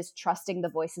versus trusting the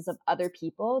voices of other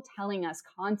people telling us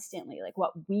constantly like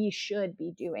what we should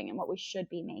be doing and what we should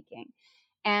be making.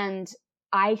 And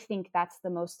I think that's the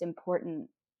most important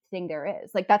thing there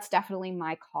is. Like, that's definitely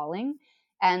my calling.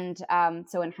 And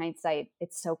so in hindsight,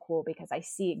 it's so cool because I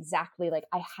see exactly, like,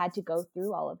 I had to go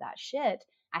through all of that shit.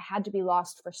 I had to be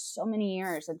lost for so many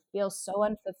years and feel so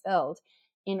unfulfilled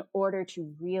in order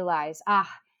to realize,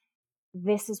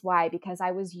 this is why, because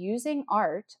I was using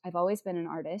art. I've always been an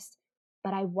artist,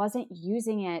 but I wasn't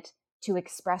using it to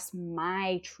express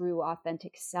my true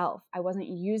authentic self. I wasn't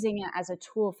using it as a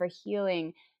tool for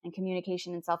healing and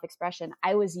communication and self-expression.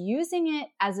 I was using it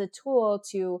as a tool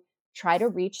to try to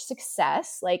reach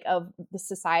success, like of the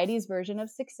society's version of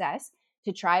success,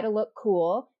 to try to look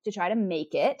cool, to try to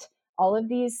make it, all of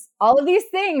these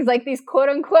things, like these quote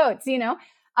unquotes,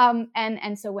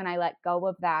 and so when I let go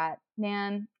of that,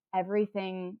 man,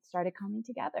 everything started coming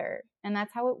together. And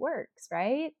that's how it works,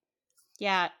 right?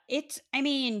 Yeah.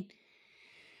 I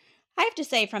have to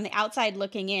say, from the outside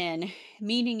looking in,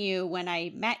 meeting you when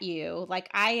I met you, like,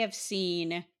 I have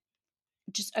seen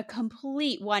just a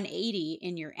complete 180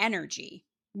 in your energy.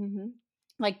 Mm-hmm.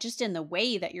 Like, just in the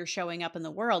way that you're showing up in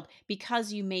the world,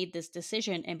 because you made this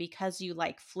decision and because you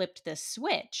like flipped this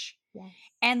switch. Yes.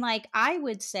 And like, I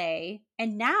would say,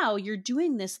 and now you're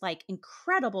doing this like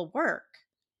incredible work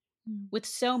with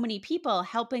so many people,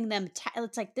 helping them.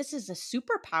 It's like, this is a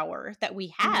superpower that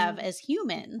we have as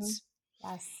humans.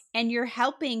 Mm-hmm. Yes. And you're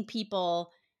helping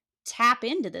people tap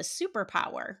into this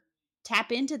superpower,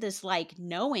 tap into this like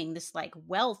knowing, this like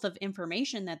wealth of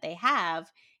information that they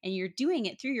have. And you're doing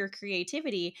it through your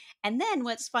creativity. And then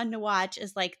what's fun to watch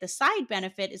is like the side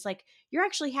benefit is like you're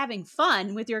actually having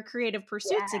fun with your creative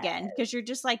pursuits again, because you're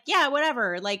just like, yeah,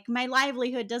 whatever. Like, my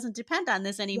livelihood doesn't depend on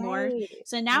this anymore. Right.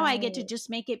 So now I get to just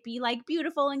make it be like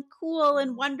beautiful and cool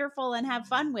and wonderful and have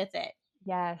fun with it.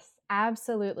 Yes,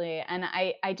 absolutely. And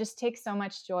I just take so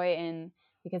much joy in,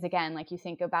 because again, like, you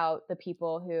think about the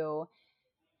people who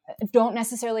don't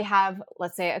necessarily have,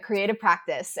 let's say, a creative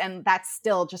practice, and that's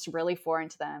still just really foreign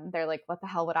to them. They're like, what the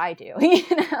hell would I do?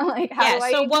 Like, how do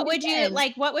I so even what would begin?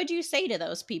 what would you say to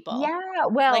those people? Yeah,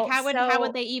 well, like, how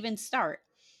would they even start?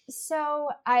 So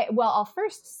I'll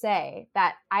first say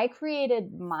that I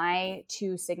created my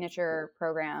 2 signature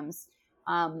programs,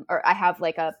 or I have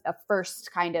like a first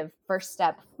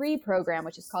step free program,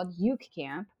 which is called Uke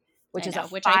Camp, which I is a know,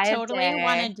 which I totally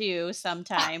want to 5-day. do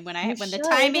sometime You when the should.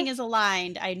 timing is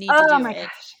aligned. I need to Oh do my it.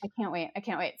 gosh, I can't wait. I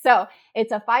can't wait. So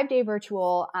it's a 5-day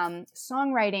virtual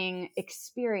songwriting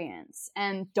experience.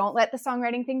 And don't let the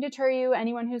songwriting thing deter you,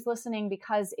 anyone who's listening,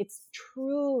 because it's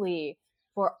truly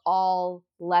for all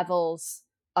levels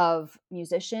of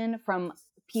musician, from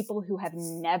people who have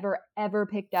never, ever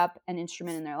picked up an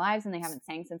instrument in their lives and they haven't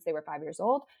sang since they were 5 years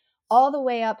old, all the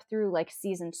way up through like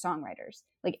seasoned songwriters.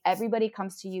 Like everybody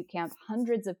comes to youth camp,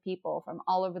 hundreds of people from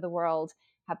all over the world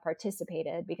have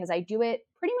participated, because I do it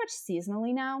pretty much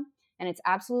seasonally now, and it's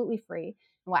absolutely free.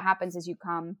 And what happens is you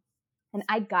come and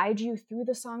I guide you through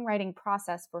the songwriting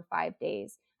process for 5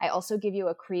 days. I also give you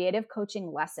a creative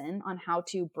coaching lesson on how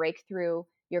to break through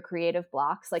your creative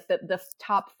blocks, like the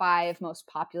top 5 most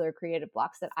popular creative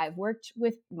blocks that I've worked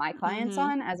with my clients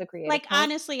on as a creative Like, coach.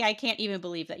 honestly, I can't even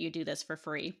believe that you do this for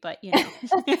free, but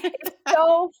It's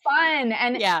so fun.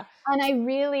 Yeah. And I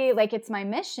really like, it's my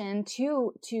mission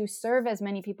to serve as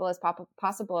many people as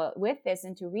possible with this,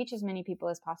 and to reach as many people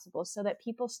as possible, so that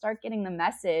people start getting the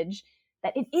message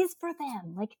that it is for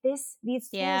them. Like these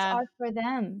tools Yeah. are for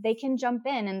them. They can jump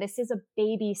in, and this is a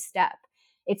baby step.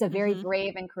 It's a very Mhm.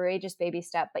 brave and courageous baby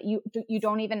step, but you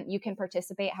don't even, you can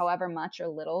participate however much or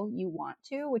little you want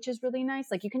to, which is really nice.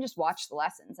 Like you can just watch the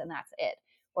lessons and that's it.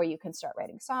 Or you can start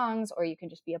writing songs, or you can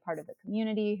just be a part of the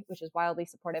community, which is wildly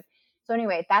supportive. So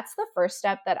anyway, that's the first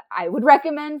step that I would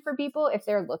recommend for people if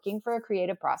they're looking for a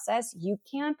creative process. Youth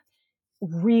camp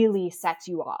really sets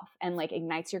you off and like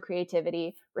ignites your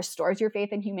creativity, restores your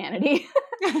faith in humanity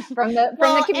from the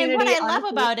Well, and what community, I love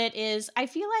honestly. about it is I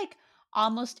feel like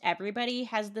almost everybody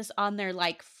has this on their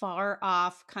like far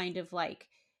off kind of like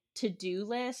to-do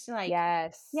list. Like,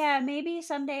 Yes. yeah, maybe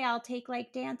someday I'll take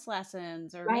like dance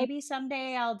lessons, or Right. maybe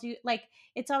someday I'll do like,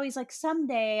 it's always like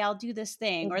someday I'll do this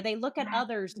thing. Or they look at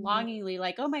others Exactly. longingly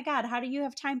like, oh my God, how do you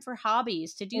have time for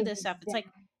hobbies to do this stuff? It's like,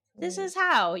 this Exactly. is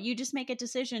how you just make a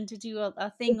decision to do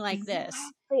a thing like this.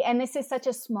 Exactly. And this is such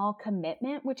a small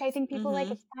commitment, which I think people like.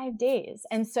 Mm-hmm. It's 5 days.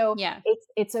 And so Yeah.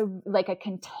 it's a like a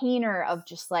container of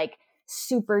just like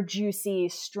super juicy,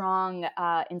 strong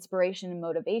inspiration and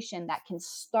motivation that can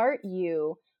start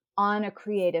you on a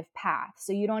creative path.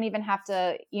 So you don't even have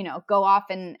to, go off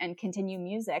and continue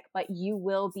music, but you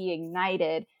will be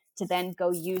ignited to then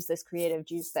go use this creative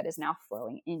juice that is now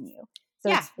flowing in you. So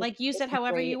Yeah. it's Like use it's it a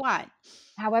however you great, want.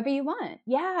 however you want.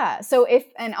 Yeah. So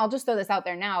and I'll just throw this out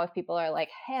there now, if people are like,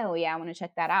 hell yeah, I want to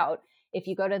check that out. If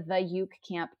you go to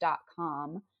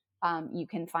theuchcamp.com, you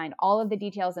can find all of the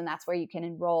details, and that's where you can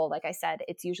enroll. Like I said,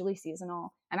 it's usually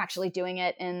seasonal. I'm actually doing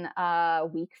it in a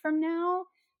week from now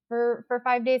for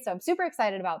 5 days. So I'm super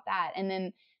excited about that. And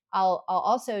then I'll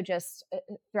also just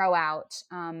throw out,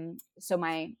 so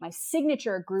my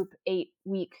signature group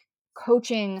 8-week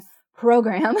coaching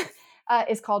program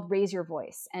is called Raise Your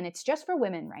Voice, and it's just for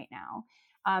women right now.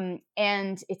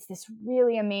 And it's this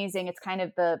really amazing, it's kind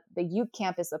of the youth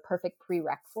camp is the perfect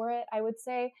prereq for it, I would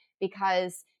say,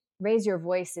 because Raise Your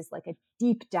Voice is like a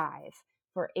deep dive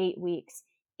for 8 weeks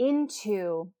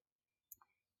into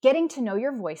getting to know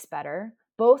your voice better,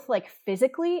 both like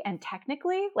physically and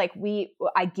technically. Like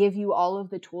I give you all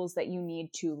of the tools that you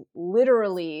need to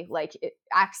literally like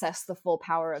access the full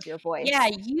power of your Yeah,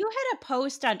 voice. you had a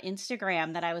post on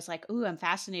Instagram that I was like, "Ooh, I'm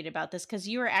fascinated about this," because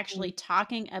you were actually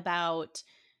talking about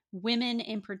women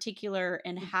in particular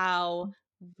and how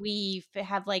we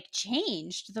have like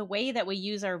changed the way that we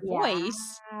use our Yeah,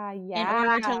 voice in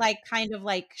order to yeah, like kind of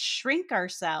like shrink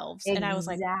ourselves. And I was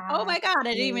like, "Oh my God, I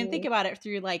didn't even think exactly. about it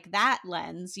through like that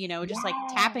lens, just like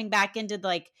Yes, tapping back into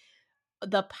like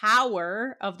the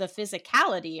power of the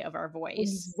physicality of our voice."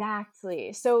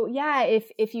 exactly. So yeah,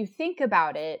 if you think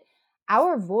about it,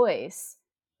 our voice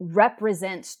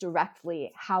represents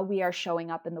directly how we are showing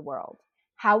up in the world.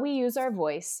 How we use our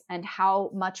voice and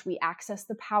how much we access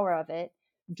the power of it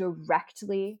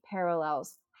directly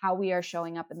parallels how we are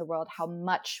showing up in the world, how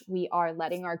much we are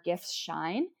letting our gifts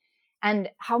shine, and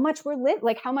how much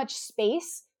like how much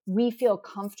space we feel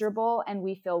comfortable and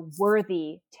we feel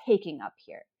worthy taking up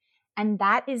here. And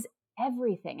that is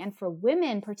everything. And for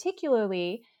women,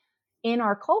 particularly in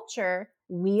our culture,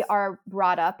 we are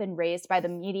brought up and raised by the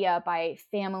media, by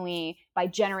family, by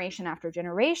generation after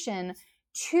generation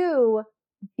to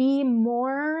be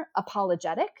more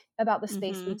apologetic about the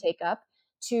space we Mhm. take up,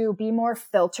 to be more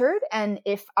filtered. And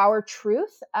if our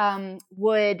truth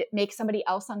would make somebody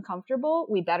else uncomfortable,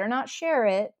 we better not share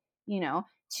it,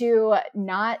 to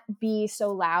not be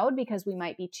so loud because we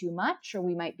might be too much, or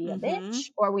we might be a Mhm. bitch,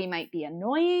 or we might be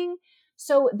annoying.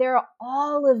 So there are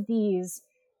all of these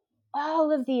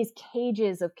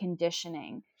cages of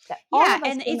conditioning that all Yeah, of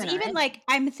us and it's women are even in. like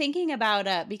I'm thinking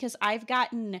about because I've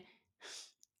gotten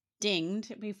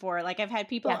dinged before. Like I've had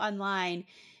people Yeah. online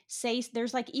say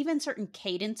there's like even certain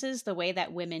cadences the way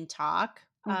that women talk.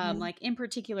 Mhm. Like in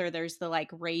particular, there's the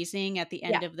like raising at the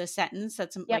Yeah. end of the sentence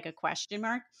that's Yep. like a question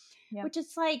mark, Yep. which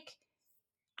is like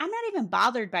I'm not even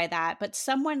bothered by that, but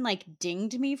someone like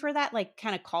dinged me for that, like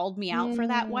kind of called me out for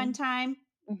that one Mm. time,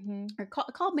 Mhm. or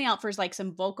called me out for like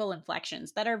some vocal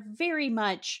inflections that are very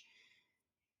much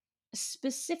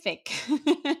specific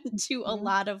to a Mhm.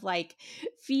 lot of like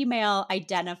female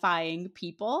identifying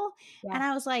people. Yeah. And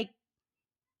I was like,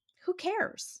 who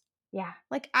cares? Yeah.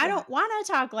 Like, I Yeah. don't want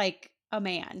to talk like a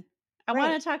man. I Right.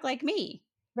 want to talk like me.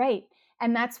 Right.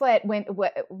 And that's what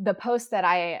the post that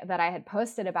I had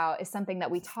posted about is something that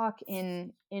we talk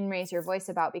in Raise Your Voice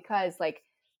about, because like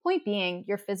point being,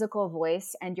 your physical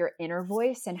voice and your inner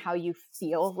voice and how you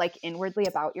feel like inwardly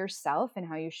about yourself and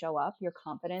how you show up, your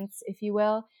confidence, if you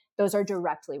will, those are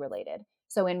directly related.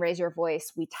 So in Raise Your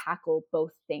Voice, we tackle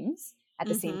both things at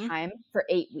the same Mm-hmm. time for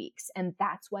 8 weeks. And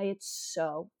that's why it's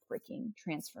so freaking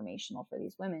transformational for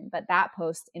these women. But that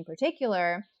post in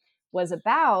particular was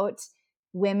about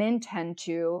we tend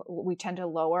to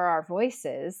lower our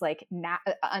voices like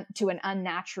to an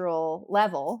unnatural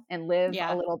level and live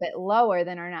a Yeah. little bit lower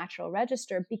than our natural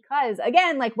register, because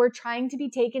again, like we're trying to be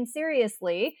taken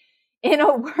seriously in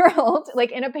a world,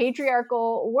 like in a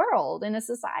patriarchal world, in a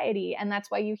society. And that's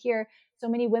why you hear so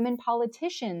many women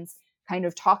politicians kind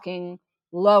of talking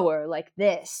lower like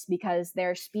this, because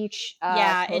their speech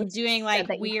Yeah. And coach doing said like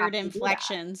that you have weird to do that.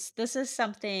 inflections. This is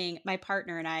something my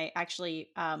partner and I actually,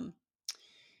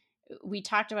 we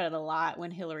talked about it a lot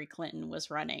when Hillary Clinton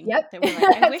was running. Yep. That we're like,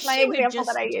 I That's wish my she would example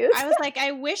that I just, use. I was like,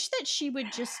 I wish that she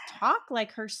would just talk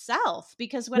like herself,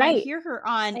 because when I Right. hear her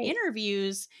on Right.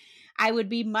 interviews, I would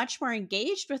be much more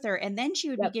engaged with her. And then she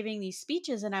would be Yep. giving these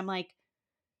speeches, and I'm like,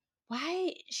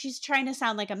 why she's trying to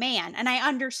sound like a man. And I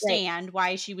Right. understand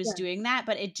why she was Yeah. doing that,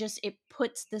 but it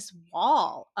puts this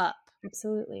wall up.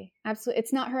 Absolutely. Absolutely.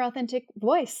 It's not her authentic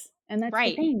voice. And that's the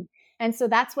Right. thing. And so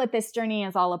that's what this journey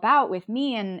is all about with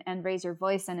me and Raise Your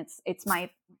Voice. And it's my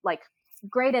like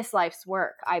greatest life's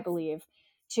work, I believe,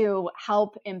 to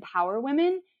help empower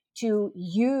women to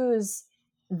use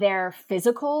their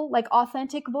physical, like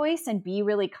authentic voice and be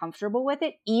really comfortable with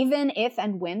it, even if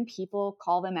and when people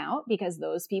call them out, because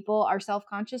those people are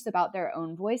self-conscious about their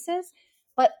own voices.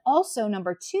 But also,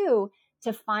 number two,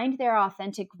 to find their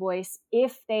authentic voice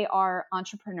if they are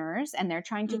entrepreneurs and they're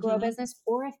trying to grow a Mm-hmm. business,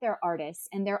 or if they're artists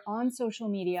and they're on social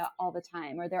media all the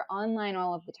time, or they're online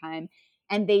all of the time,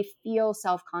 and they feel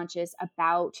self-conscious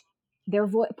about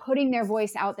putting their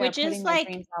voice out there, Which putting is their like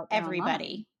dreams out there online,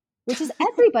 everybody. which is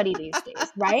everybody these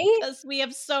days, right? Because we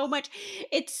have so much,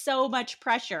 it's so much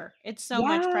pressure. It's so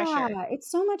much Yeah, pressure. it's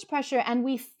so much pressure. And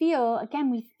we feel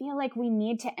like we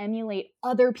need to emulate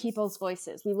other people's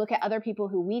voices. We look at other people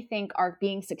who we think are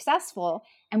being successful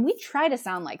and we try to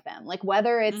sound like them, like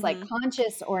whether it's like Mm-hmm.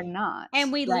 conscious or not,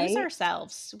 And we lose right?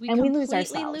 ourselves. We And we lose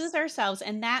completely lose ourselves. ourselves.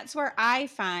 And that's where I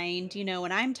find,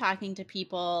 when I'm talking to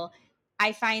people,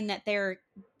 I find that they're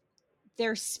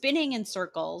spinning in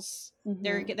circles. Hmm.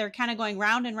 They're kind of going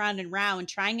round and round and round,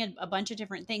 trying a bunch of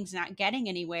different things, not getting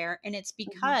anywhere. And it's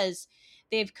Hmm. because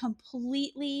they've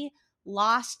completely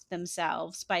lost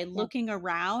themselves by Yeah, looking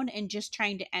around and just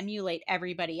trying to emulate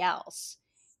everybody else.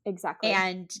 exactly.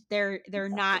 And they're Exactly.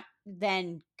 not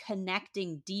then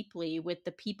connecting deeply with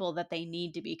the people that they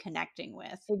need to be connecting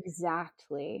with.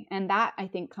 Exactly. And that I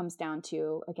think comes down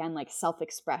to, again, like self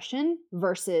expression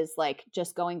versus like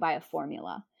just going by a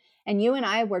formula. And you and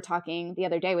I were talking the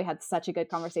other day, we had such a good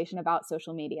conversation about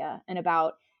social media and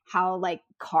about how like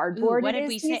Ooh, cardboard what it did is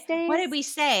we say? these What days. did we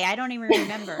say? I don't even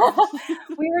remember.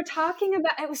 We were talking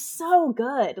about, it was so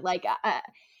good. Like,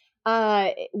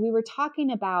 we were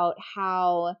talking about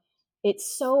how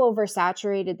it's so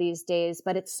oversaturated these days,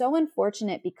 but it's so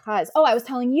unfortunate because, I was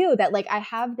telling you that like I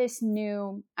have this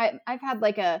I've had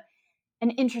like an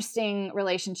interesting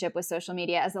relationship with social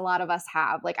media, as a lot of us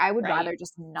have. Like I would Right. rather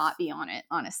just not be on it,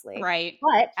 honestly. Right.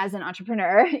 But as an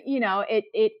entrepreneur,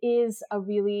 it is a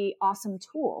really awesome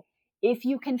tool if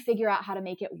you can figure out how to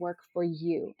make it work for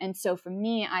you. And so for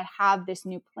me, I have this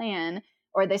new plan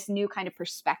or this new kind of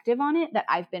perspective on it that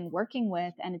I've been working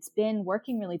with, and it's been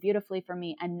working really beautifully for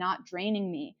me and not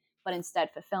draining me, but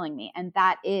instead fulfilling me. And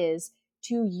that is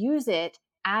to use it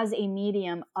as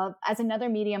another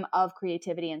medium of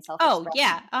creativity and Oh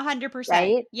yeah, self-expression, 100%.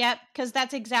 right? Yep, because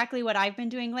that's exactly what I've been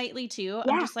doing lately too. I'm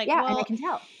Yeah, just like, yeah, and I well, can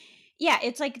tell. yeah,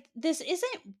 it's like this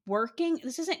isn't working.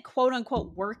 This isn't quote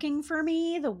unquote working for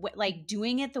me. The way, like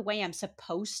doing it the way I'm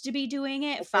supposed to be doing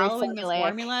it, It's very following the formulaic.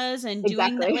 formulas and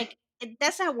doing that, Exactly. like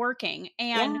that's not working.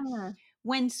 And Yeah.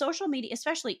 when social media,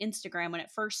 especially Instagram, when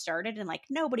it first started and like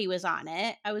nobody was on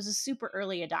it, I was a super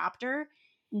early adopter.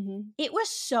 Mhm. It was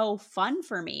so fun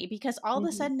for me because all of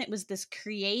a Mhm. sudden it was this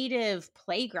creative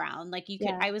playground. Like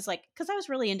Yeah. I was like, because I was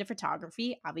really into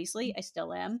photography, obviously, I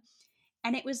still am.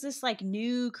 And it was this like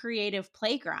new creative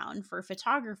playground for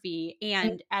photography.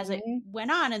 And as it Mhm.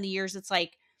 went on in the years, it's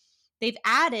like they've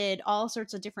added all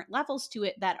sorts of different levels to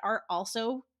it that are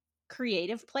also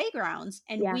creative playgrounds.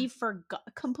 And Yeah. we've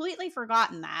completely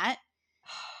forgotten that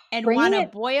and want Bringing to it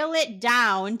boil it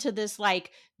down to this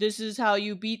like this is how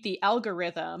you beat the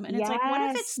algorithm. And it's like, what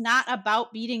if it's Yes. not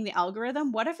about beating the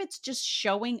algorithm? What if it's just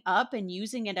showing up and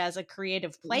using it as a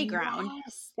creative playground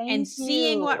Yes. and Thank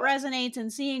seeing what you. resonates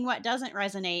and seeing what doesn't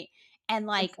resonate? And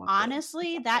like Exactly.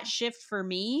 honestly, that Exactly. shift for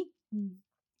me, Mm.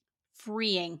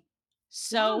 freeing.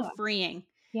 So Yeah. freeing.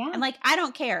 And Yeah. like, I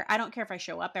don't care. I don't care if I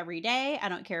show up every day. I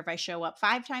don't care if I show up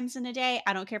 5 times in a day.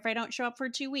 I don't care if I don't show up for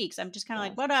 2 weeks. I'm just kind of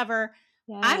like, Yes. whatever.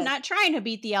 I'm Yes. not trying to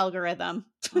beat the algorithm.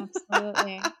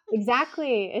 Absolutely.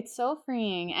 Exactly. It's so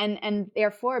freeing. And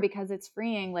therefore, because it's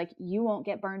freeing, like you won't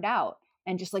get burned out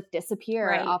and just like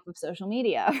disappear Right. off of social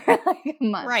media for like a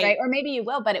month, right? Right. Or maybe you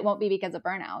will, but it won't be because of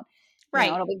burnout.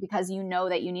 Right. It'll be because you know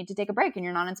that you need to take a break and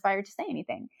you're not inspired to say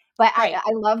anything. But Right.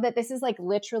 I love that this is like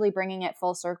literally bringing it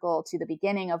full circle to the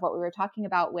beginning of what we were talking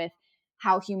about with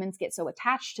how humans get so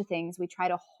attached to things. We try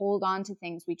to hold on to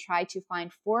things. We try to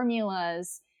find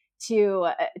formulas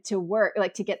to work,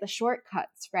 like to get the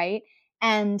shortcuts, right?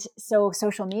 And so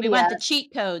social We media, want the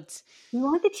cheat codes. we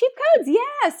want the cheat codes.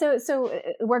 Yeah. So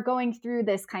we're going through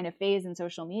this kind of phase in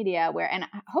social media where, and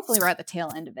hopefully we're at the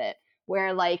tail end of it,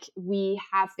 where like we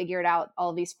have figured out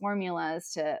all these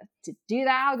formulas to do the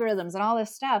algorithms and all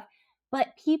this stuff.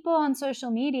 But people on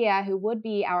social media who would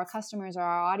be our customers or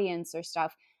our audience or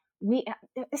stuff, we,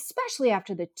 especially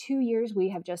after the 2 years we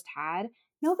have just had,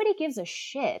 nobody gives a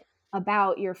shit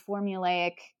about your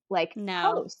formulaic like No.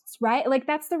 posts, right? Like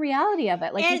that's the reality of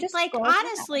it. Like you And just like scroll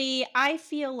past. honestly, I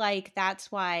feel like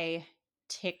that's why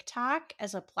TikTok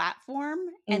as a platform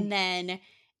Mm, and then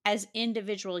as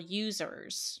individual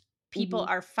users, people mhm,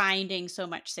 are finding so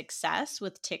much success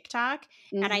with TikTok.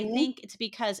 And I mhm, think it's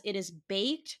because it is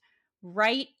baked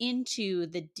right into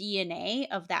the DNA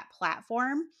of that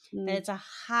platform that mm, it's a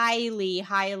highly,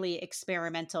 highly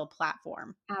experimental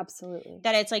platform. absolutely.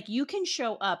 That it's like you can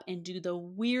show up and do the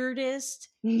weirdest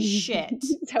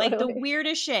shit, like the Totally.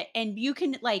 weirdest shit, and you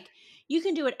can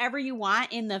do whatever you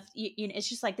want in the it's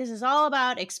just like this is all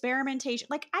about experimentation.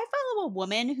 Like I follow a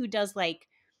woman who does like,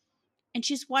 and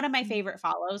she's one of my Mm. favorite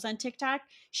follows on TikTok.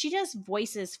 She does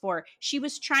voices for, she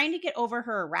was trying to get over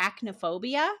her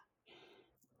arachnophobia.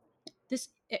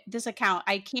 This account,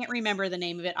 I can't remember the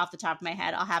name of it off the top of my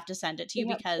head. I'll have to send it to you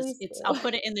Yeah, because please it's, I'll do.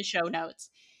 put it in the show notes.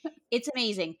 It's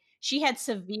amazing. She had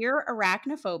severe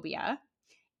arachnophobia.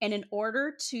 And in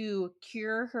order to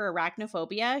cure her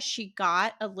arachnophobia, she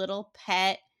got a little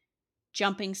pet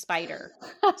jumping spider.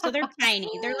 So they're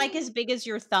tiny. They're like as big as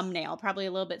your thumbnail, probably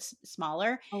a little bit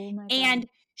smaller. Oh my And God.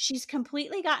 she's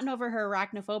completely gotten over her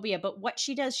arachnophobia. But what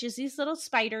she does, she has these little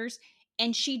spiders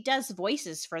and she does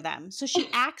voices for them. So she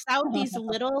acts out these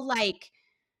little like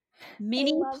I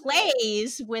mini love it.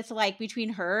 plays with like between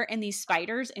her and these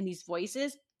spiders and these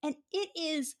voices. And it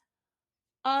is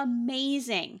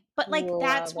amazing. But like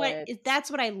Love it.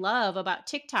 that's what I love about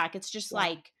TikTok. It's just Yeah.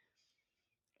 like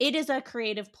it is a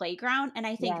creative playground and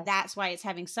I think Yes. that's why it's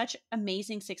having such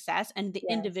amazing success and the Yes.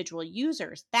 individual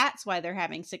users. That's why they're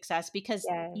having success because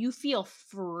Yes. you feel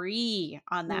free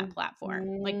on that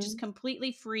platform. Like just Mhm.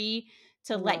 completely free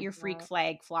to I let love your freak that.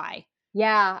 flag fly.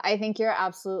 Yeah, I think you're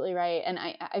absolutely right. And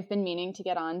I've been meaning to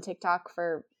get on TikTok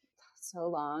for so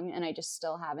long and I just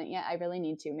still haven't yet. I really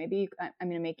need to. Maybe I'm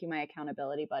going to make you my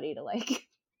accountability buddy to like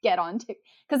get on TikTok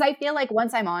because I feel like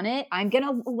once I'm on it, I'm going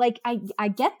to like, I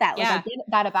get that. Like I Yeah. get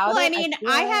that Well, about I it. I mean,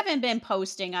 I feel it. haven't been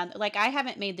posting on, like, I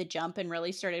haven't made the jump and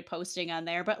really started posting on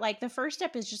there, but like the first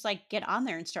step is just like get on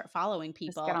there and start following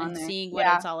Just people get on and there. seeing what Yeah,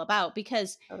 it's all about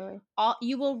because totally. all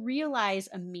you will realize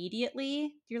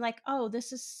immediately, you're like, oh,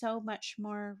 this is so much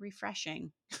more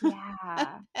refreshing.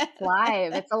 Yeah. It's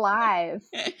live. It's alive,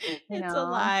 you It's know?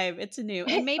 alive. It's new.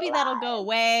 And It's maybe that'll go alive.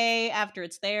 away after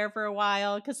it's there for a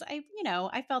while. Cause I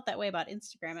felt that way about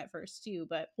Instagram at first too,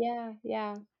 but Yeah,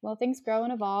 yeah. Well, things grow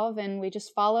and evolve and we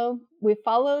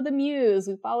follow the muse,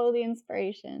 we follow the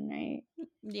inspiration, right?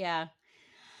 yeah.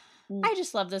 Mm. I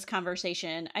just love this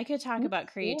conversation. I could talk Me about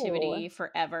too. creativity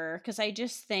forever because I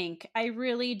just think I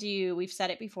really do. We've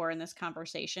said it before in this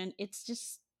conversation. It's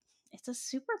a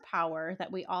superpower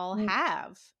that we all Mm,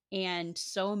 have. And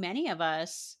so many of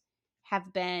us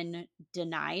have been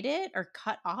denied it or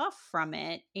cut off from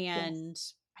it. yes. And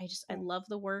I love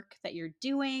the work that you're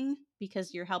doing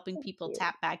because you're helping Thank people you.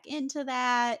 tap back into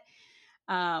that.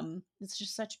 It's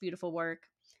just such beautiful work.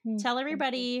 Tell Thank you.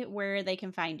 everybody where they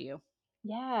can find you.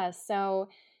 Yeah, so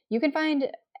you can find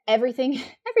everything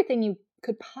everything you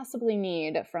could possibly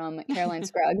need from Caroline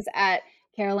Scruggs at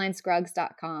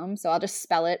carolinescruggs.com. So I'll just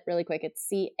spell it really quick. It's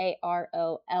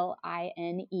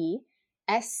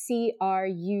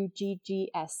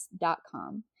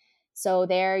CAROLINESCRUGGS.com. So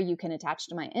there you can attach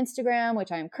to my Instagram,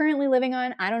 which I'm currently living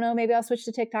on. I don't know, maybe I'll switch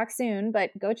to TikTok soon, but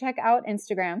go check out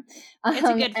Instagram. It's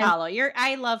a good And follow.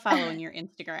 I love following your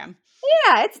Instagram.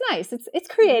 yeah, it's nice. It's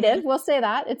creative. We'll say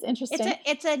that. It's interesting.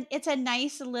 It's a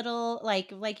nice little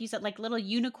like you said, like little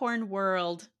unicorn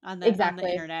world on the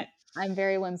Exactly. internet. I'm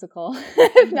very whimsical,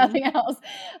 if Mhm. nothing else.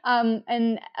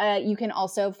 And you can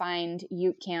also find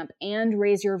Ute Camp and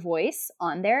Raise Your Voice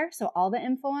on there. So all the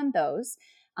info on those.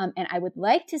 And I would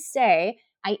like to say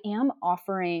I am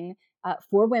offering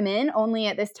for women only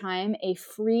at this time a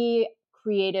free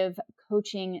creative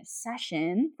coaching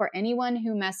session for anyone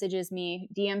who messages me,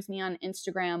 DMs me on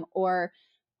Instagram or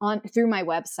through my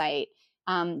website.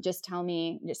 Just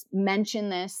mention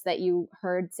this, that you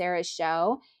heard Sarah's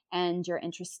show and you're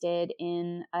interested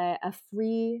in a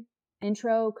free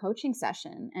intro coaching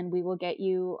session, and we will get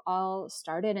you all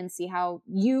started and see how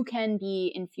you can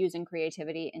be infusing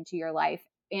creativity into your life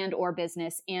and or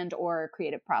business and or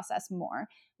creative process more.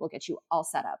 We'll get you all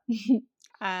set up.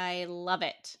 I love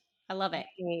it. I love it.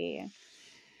 Hey.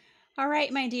 All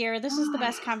right, my dear. This is the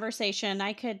best conversation.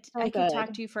 I could talk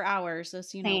Good. to you for hours,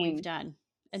 as you know Same. we've done.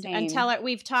 Same.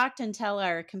 We've talked until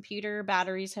our computer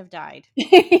batteries have died.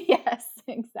 Yes,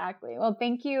 exactly. Well,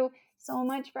 thank you so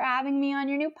much for having me on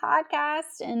your new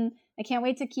podcast. And I can't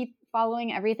wait to keep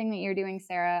following everything that you're doing,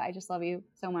 Sarah. I just love you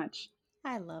so much.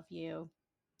 I love you.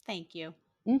 Thank you.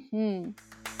 Mm-hmm.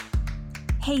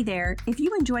 Hey there, if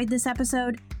you enjoyed this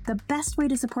episode, the best way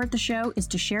to support the show is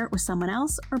to share it with someone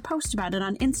else or post about it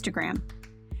on Instagram.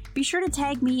 Be sure to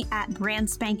tag me at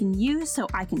BrandSpankingYou so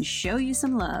I can show you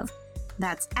some love.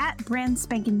 That's at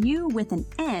BrandSpankingYou with an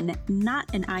N,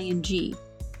 not an ING.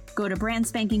 Go to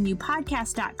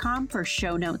BrandSpankingYouPodcast.com for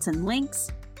show notes and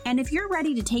links. And if you're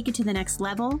ready to take it to the next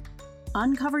level,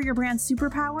 uncover your brand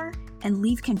superpower, and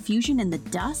leave confusion in the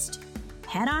dust,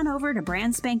 head on over to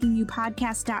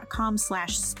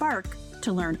BrandSpankingYouPodcast.com/spark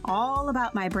to learn all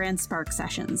about my Brand Spark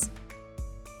sessions.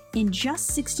 In just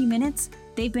 60 minutes,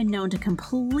 they've been known to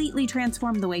completely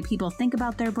transform the way people think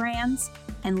about their brands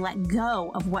and let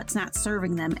go of what's not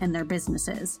serving them and their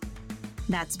businesses.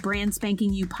 That's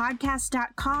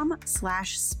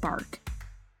BrandSpankingYouPodcast.com/spark.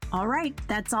 All right,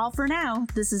 that's all for now.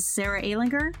 This is Sarah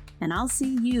Alinger, and I'll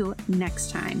see you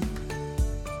next time.